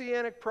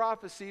messianic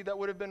prophecy that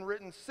would have been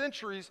written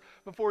centuries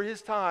before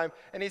his time.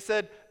 And he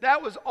said,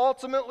 that was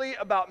ultimately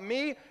about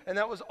me, and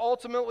that was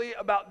ultimately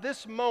about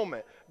this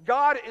moment.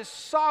 God is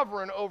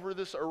sovereign over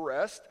this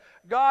arrest.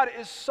 God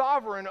is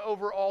sovereign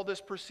over all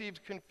this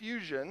perceived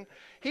confusion.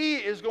 He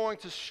is going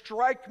to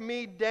strike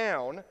me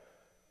down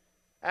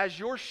as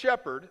your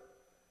shepherd,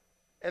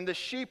 and the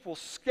sheep will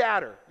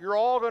scatter. You're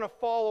all going to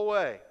fall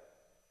away.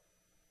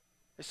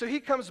 And so he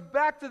comes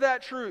back to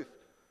that truth.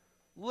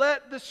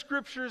 Let the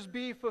scriptures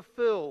be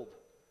fulfilled.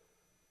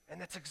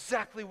 And that's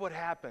exactly what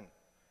happened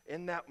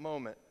in that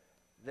moment.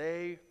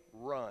 They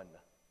run.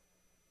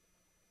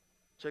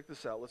 Check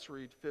this out. Let's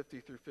read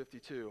 50 through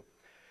 52.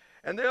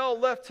 And they all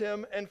left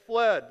him and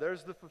fled.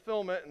 There's the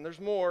fulfillment, and there's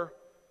more.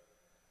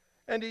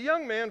 And a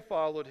young man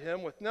followed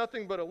him with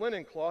nothing but a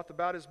linen cloth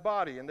about his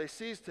body, and they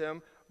seized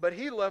him, but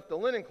he left the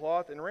linen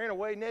cloth and ran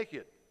away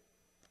naked.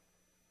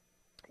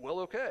 Well,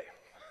 okay.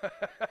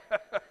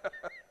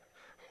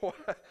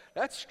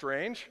 That's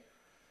strange.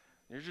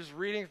 You're just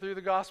reading through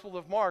the Gospel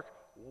of Mark.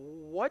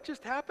 What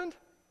just happened?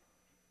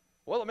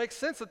 Well, it makes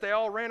sense that they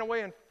all ran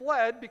away and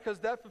fled because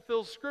that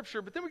fulfills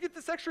Scripture. But then we get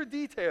this extra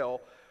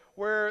detail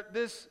where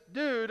this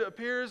dude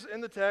appears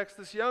in the text,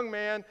 this young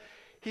man.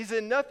 He's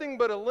in nothing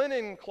but a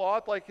linen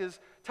cloth, like his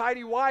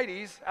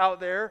tighty-whities out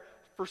there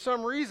for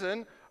some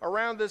reason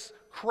around this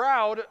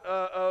crowd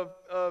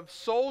of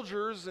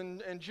soldiers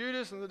and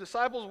Judas and the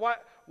disciples.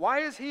 Why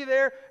is he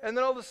there? And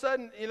then all of a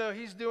sudden,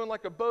 he's doing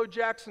like a Bo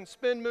Jackson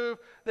spin move.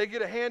 They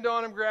get a hand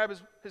on him, grab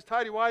his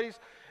tighty-whities,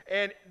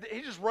 and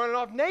he's just running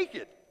off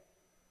naked.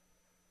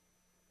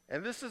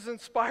 And this is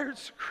inspired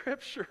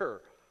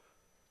Scripture.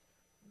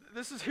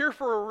 This is here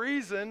for a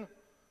reason.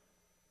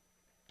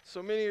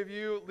 So many of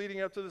you leading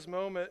up to this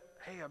moment,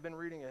 hey, I've been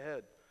reading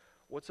ahead.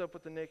 What's up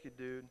with the naked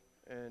dude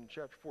in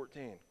chapter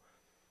 14?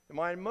 And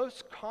my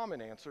most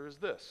common answer is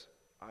this: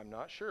 I'm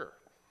not sure.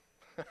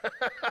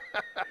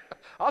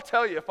 I'll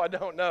tell you if I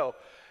don't know.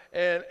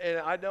 And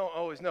I don't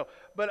always know.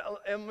 But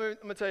I'm going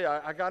to tell you,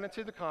 I got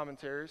into the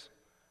commentaries,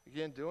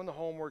 again, doing the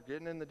homework,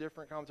 getting in the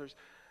different commentaries.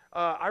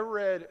 I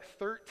read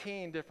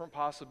 13 different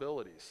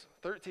possibilities.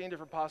 13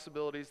 different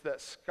possibilities that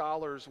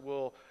scholars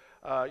will,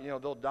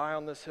 they'll die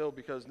on this hill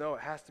because, no,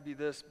 it has to be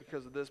this,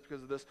 because of this,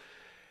 because of this.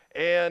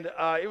 And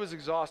it was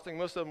exhausting.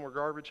 Most of them were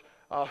garbage,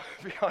 to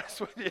be honest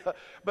with you.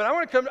 But I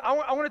want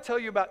to tell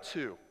you about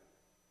two,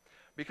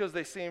 because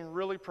they seem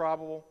really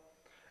probable.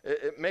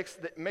 It makes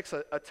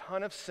a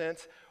ton of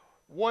sense.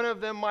 One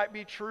of them might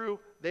be true.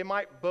 They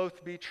might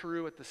both be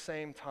true at the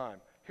same time.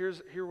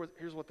 Here's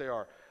what they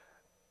are.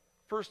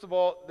 First of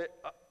all,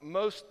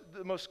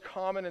 the most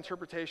common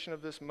interpretation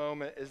of this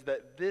moment is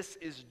that this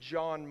is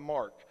John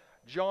Mark.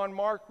 John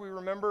Mark, we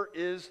remember,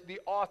 is the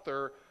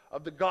author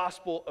of the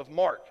Gospel of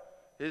Mark.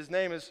 His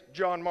name is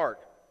John Mark.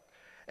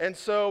 And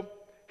so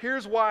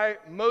here's why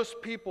most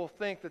people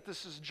think that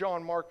this is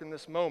John Mark in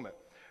this moment.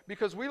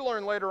 Because we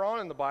learn later on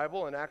in the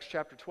Bible, in Acts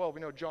chapter 12,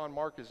 we know John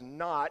Mark is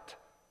not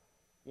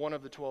one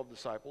of the 12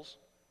 disciples.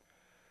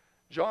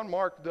 John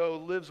Mark, though,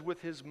 lives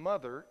with his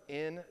mother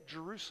in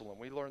Jerusalem.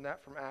 We learn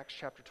that from Acts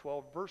chapter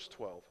 12, verse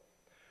 12.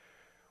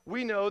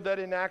 We know that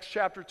in Acts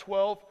chapter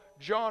 12,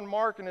 John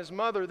Mark and his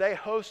mother, they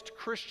host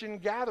Christian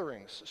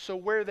gatherings. So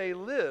where they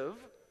live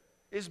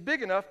is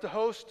big enough to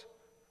host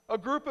a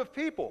group of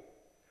people.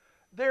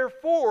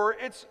 Therefore,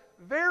 it's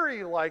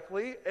very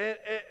likely,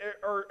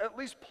 or at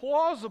least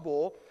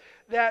plausible,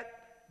 that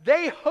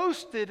they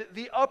hosted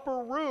the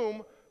upper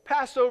room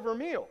Passover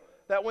meal.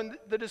 That when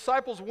the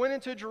disciples went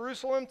into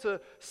Jerusalem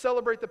to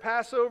celebrate the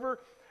Passover,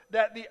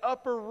 that the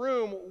upper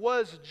room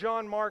was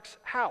John Mark's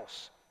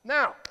house.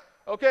 Now,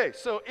 okay,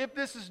 so if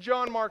this is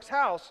John Mark's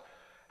house,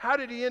 how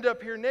did he end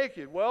up here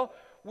naked? Well,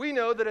 we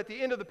know that at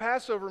the end of the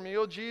Passover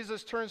meal,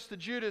 Jesus turns to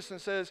Judas and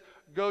says,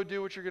 go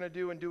do what you're going to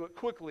do and do it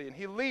quickly. And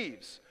he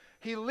leaves.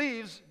 He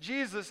leaves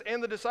Jesus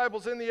and the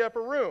disciples in the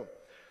upper room.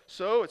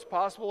 So it's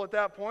possible at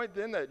that point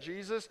then that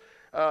Jesus,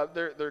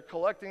 they're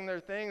collecting their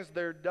things,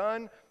 they're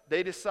done.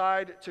 They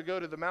decide to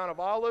go to the Mount of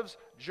Olives.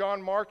 John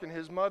Mark and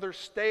his mother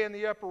stay in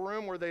the upper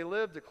room where they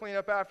live to clean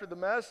up after the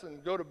mess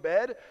and go to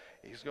bed.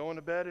 He's going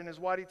to bed in his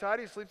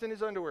whitey-tighty, sleeps in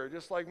his underwear,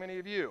 just like many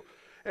of you.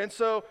 And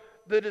so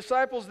the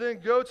disciples then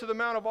go to the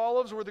Mount of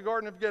Olives where the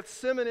Garden of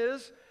Gethsemane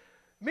is.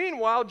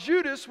 Meanwhile,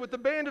 Judas with the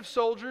band of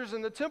soldiers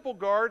and the temple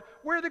guard,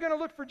 where are they going to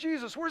look for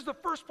Jesus? Where's the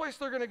first place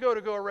they're going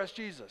to go arrest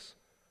Jesus?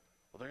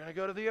 Well, they're going to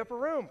go to the upper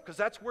room because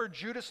that's where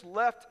Judas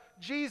left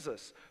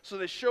Jesus. So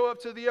they show up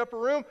to the upper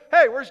room.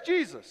 Hey, where's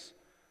Jesus?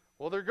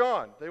 Well, they're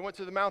gone. They went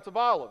to the Mount of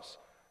Olives.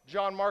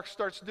 John Mark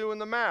starts doing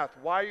the math.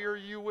 Why are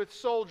you with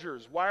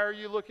soldiers? Why are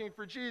you looking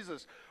for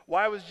Jesus?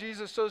 Why was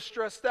Jesus so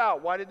stressed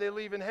out? Why did they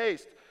leave in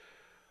haste?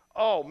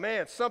 Oh,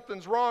 man,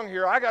 something's wrong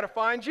here. I got to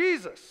find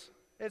Jesus.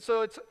 And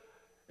so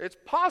it's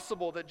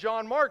possible that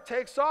John Mark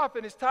takes off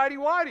in his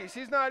tighty-whities.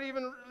 He's not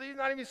even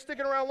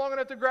sticking around long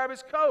enough to grab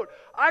his coat.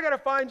 I got to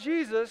find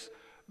Jesus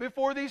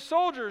before these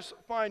soldiers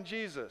find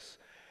Jesus.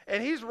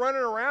 And he's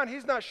running around.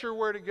 He's not sure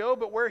where to go,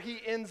 but where he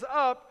ends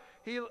up,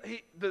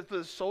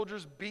 the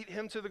soldiers beat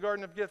him to the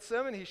Garden of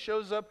Gethsemane. He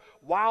shows up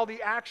while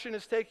the action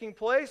is taking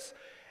place.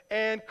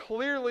 And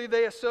clearly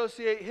they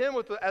associate him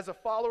as a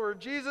follower of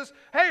Jesus.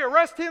 Hey,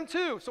 arrest him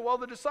too. So while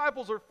the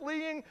disciples are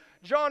fleeing,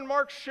 John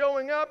Mark's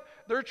showing up.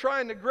 They're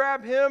trying to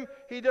grab him.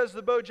 He does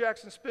the Bo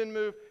Jackson spin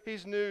move.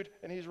 He's nude,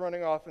 and he's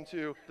running off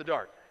into the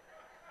dark.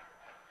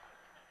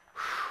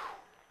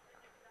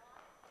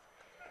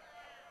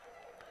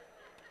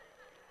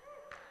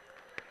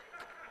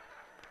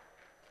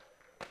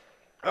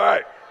 All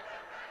right.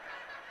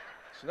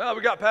 So now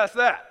we got past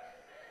that.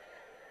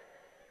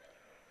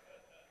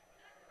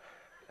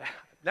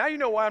 Now you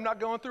know why I'm not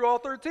going through all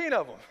 13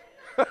 of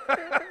them.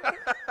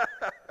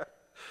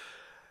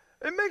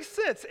 It makes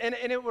sense. And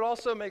it would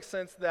also make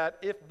sense that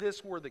if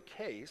this were the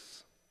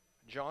case,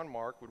 John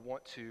Mark would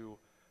want to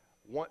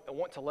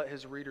let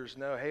his readers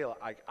know, hey,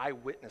 I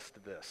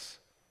witnessed this.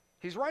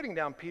 He's writing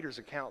down Peter's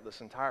account this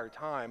entire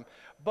time,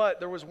 but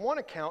there was one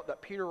account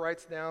that Peter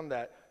writes down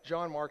that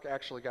John Mark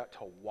actually got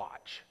to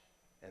watch.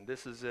 And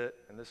this is it,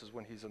 and this is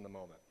when he's in the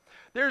moment.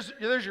 There's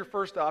your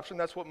first option.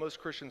 That's what most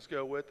Christians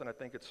go with, and I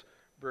think it's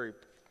very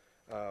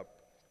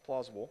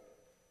plausible.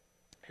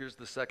 Here's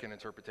the second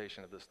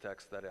interpretation of this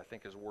text that I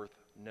think is worth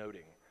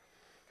noting.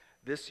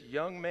 This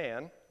young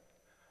man,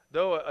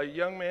 though a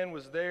young man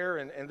was there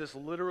and this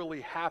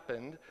literally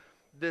happened,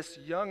 this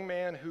young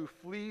man who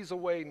flees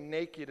away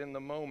naked in the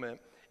moment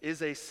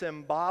is a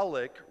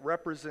symbolic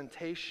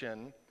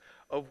representation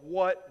of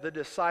what the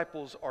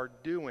disciples are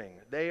doing.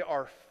 They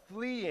are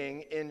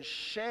fleeing in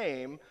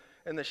shame,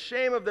 and the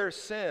shame of their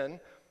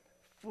sin,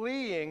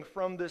 fleeing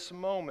from this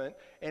moment.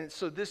 And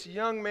so this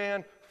young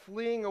man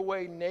fleeing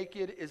away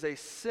naked is a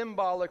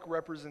symbolic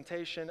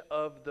representation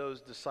of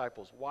those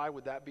disciples. Why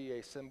would that be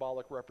a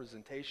symbolic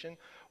representation?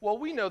 Well,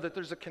 we know that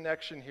there's a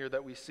connection here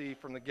that we see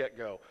from the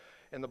get-go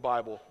in the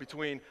Bible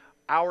between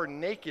our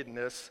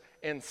nakedness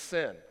and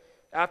sin.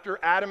 After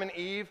Adam and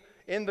Eve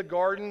in the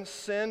garden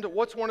sinned,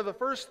 what's one of the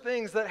first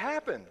things that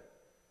happened?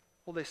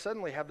 Well, they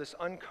suddenly have this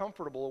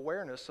uncomfortable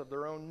awareness of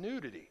their own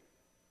nudity.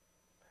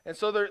 And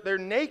so they're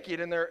naked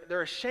and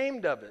they're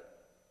ashamed of it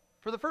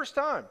for the first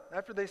time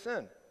after they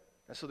sin.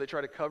 And so they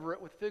try to cover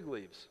it with fig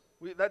leaves.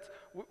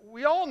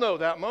 We all know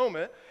that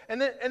moment. And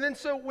then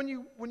so when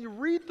you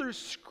read through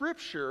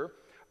Scripture,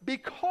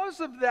 because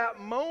of that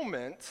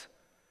moment,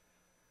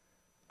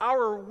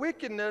 our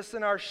wickedness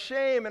and our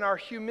shame and our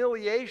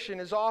humiliation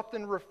is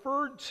often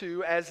referred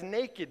to as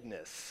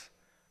nakedness,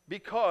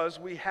 because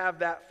we have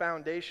that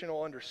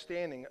foundational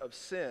understanding of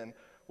sin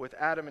with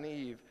Adam and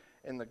Eve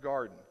in the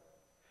garden.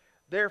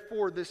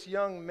 Therefore, this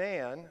young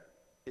man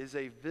is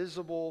a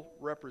visible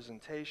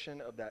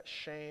representation of that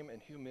shame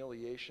and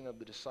humiliation of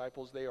the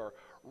disciples. They are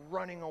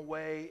running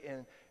away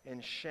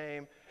in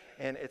shame,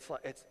 and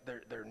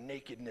their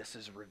nakedness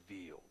is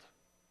revealed.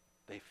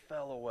 They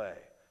fell away,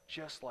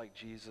 just like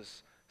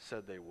Jesus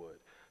said they would.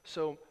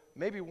 So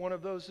maybe one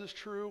of those is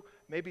true,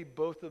 maybe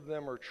both of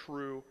them are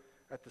true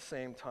at the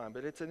same time.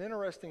 But it's an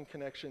interesting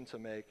connection to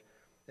make,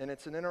 and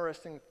it's an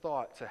interesting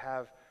thought to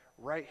have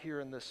right here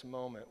in this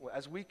moment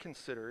as we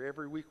consider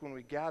every week when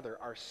we gather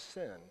our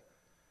sin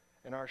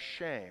and our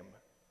shame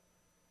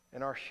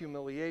and our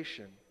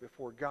humiliation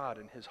before God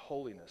and His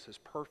holiness, His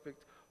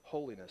perfect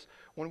holiness.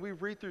 When we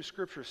read through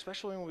Scripture,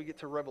 especially when we get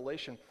to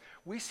Revelation,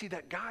 we see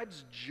that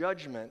God's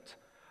judgment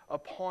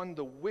upon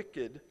the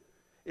wicked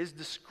is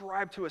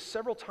described to us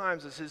several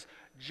times as His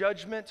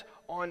judgment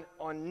on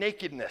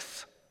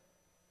nakedness,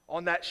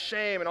 on that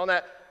shame and on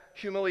that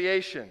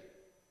humiliation.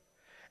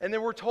 And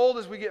then we're told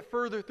as we get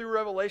further through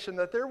Revelation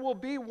that there will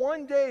be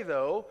one day,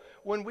 though,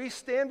 when we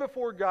stand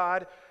before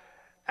God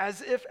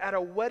as if at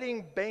a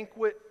wedding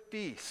banquet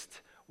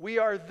feast, We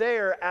are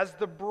there as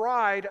the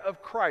bride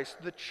of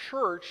Christ. The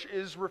church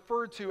is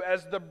referred to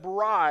as the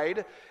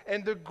bride,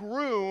 and the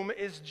groom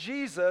is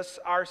Jesus,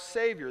 our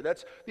Savior.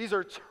 These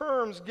are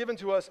terms given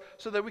to us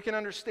so that we can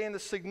understand the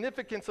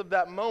significance of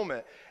that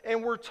moment.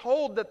 And we're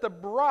told that the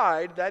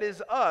bride, that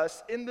is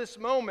us, in this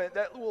moment,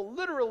 that will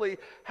literally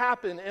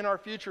happen in our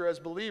future as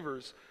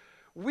believers,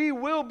 we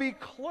will be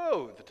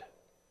clothed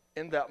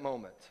in that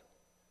moment.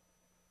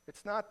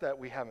 It's not that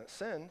we haven't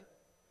sinned.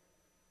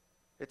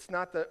 It's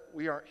not that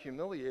we aren't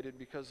humiliated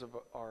because of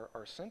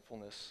our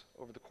sinfulness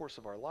over the course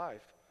of our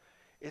life.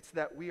 It's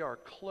that we are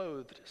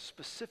clothed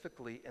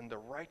specifically in the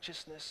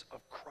righteousness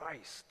of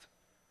Christ.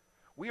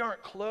 We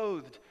aren't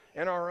clothed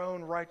in our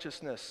own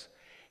righteousness.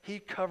 He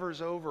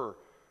covers over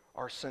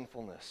our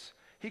sinfulness.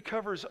 He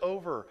covers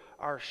over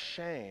our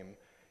shame.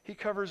 He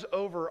covers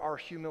over our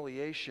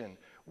humiliation.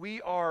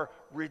 We are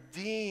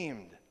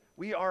redeemed.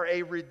 We are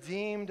a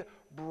redeemed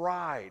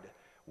bride.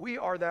 We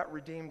are that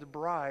redeemed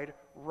bride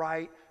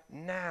right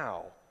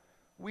now.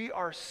 We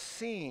are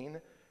seen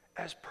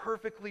as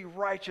perfectly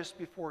righteous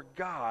before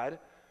God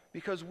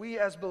because we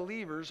as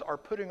believers are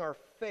putting our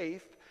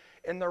faith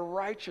in the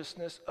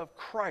righteousness of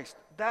Christ.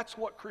 That's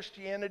what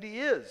Christianity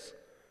is.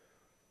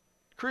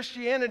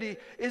 Christianity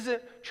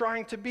isn't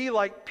trying to be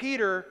like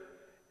Peter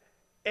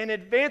and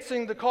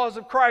advancing the cause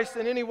of Christ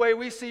in any way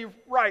we see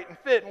right and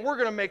fit, and we're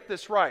going to make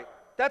this right.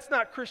 That's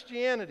not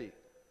Christianity.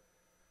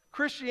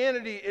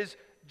 Christianity is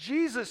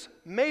Jesus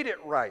made it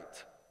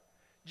right.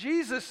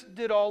 Jesus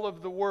did all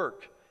of the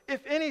work.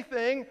 If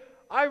anything,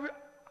 I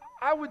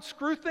would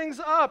screw things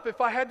up if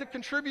I had to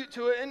contribute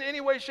to it in any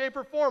way, shape,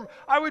 or form.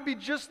 I would be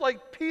just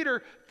like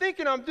Peter,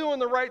 thinking I'm doing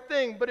the right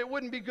thing, but it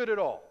wouldn't be good at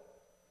all.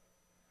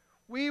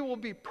 We will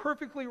be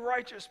perfectly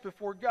righteous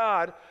before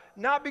God,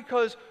 not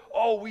because,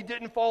 we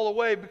didn't fall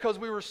away, because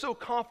we were so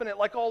confident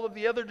like all of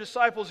the other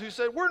disciples who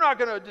said, we're not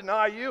going to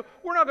deny you.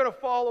 We're not going to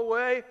fall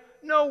away.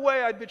 No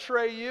way I'd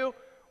betray you.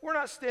 We're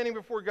not standing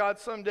before God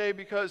someday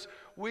because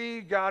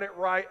we got it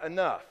right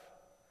enough.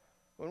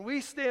 When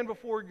we stand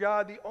before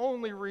God, the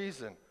only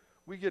reason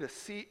we get a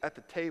seat at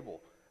the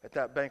table at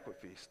that banquet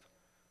feast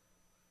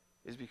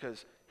is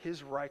because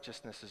His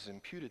righteousness is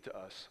imputed to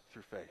us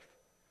through faith.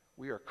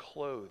 We are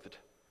clothed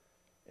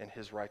in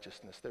His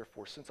righteousness.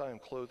 Therefore, since I am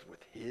clothed with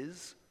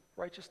His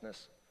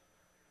righteousness,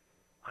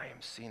 I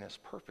am seen as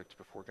perfect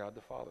before God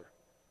the Father.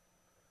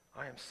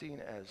 I am seen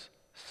as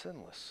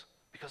sinless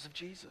because of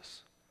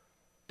Jesus.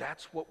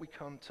 That's what we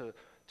come to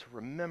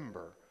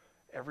remember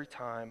every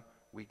time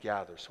we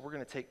gather. So we're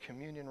going to take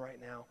communion right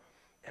now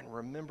and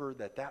remember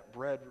that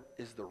bread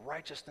is the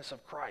righteousness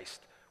of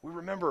Christ. We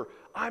remember,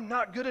 I'm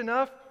not good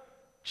enough.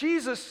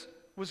 Jesus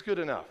was good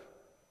enough,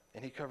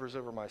 and He covers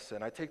over my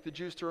sin. I take the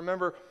juice to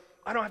remember,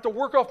 I don't have to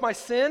work off my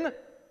sin,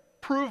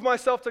 prove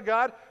myself to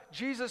God.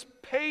 Jesus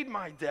paid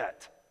my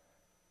debt.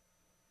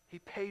 He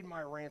paid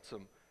my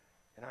ransom,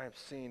 and I am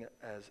seen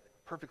as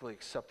perfectly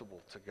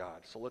acceptable to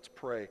God. So let's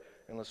pray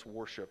and let's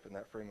worship in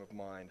that frame of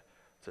mind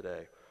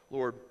today.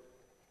 Lord,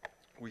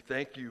 we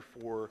thank You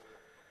for,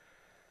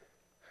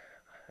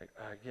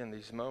 again,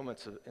 these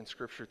moments in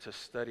Scripture to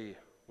study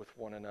with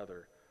one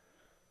another.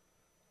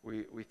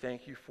 We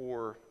thank You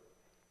for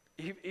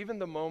even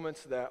the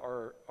moments that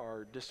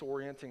are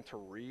disorienting to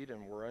read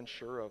and we're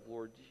unsure of.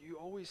 Lord, You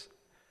always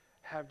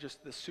have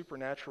just this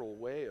supernatural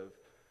way of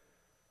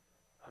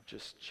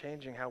just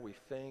changing how we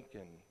think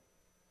and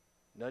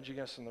nudging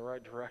us in the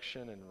right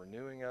direction and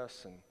renewing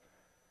us and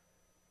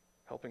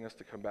helping us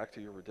to come back to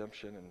Your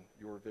redemption and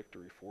Your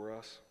victory for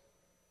us.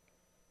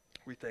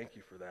 We thank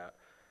You for that.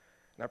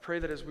 And I pray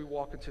that as we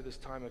walk into this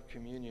time of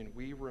communion,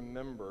 we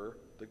remember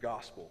the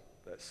gospel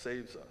that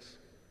saves us,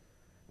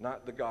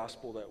 not the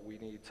gospel that we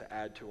need to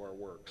add to our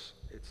works.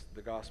 It's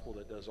the gospel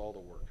that does all the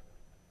work.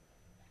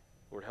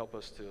 Lord, help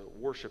us to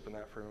worship in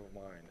that frame of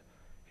mind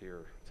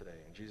here today.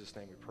 In Jesus'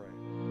 name we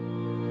pray.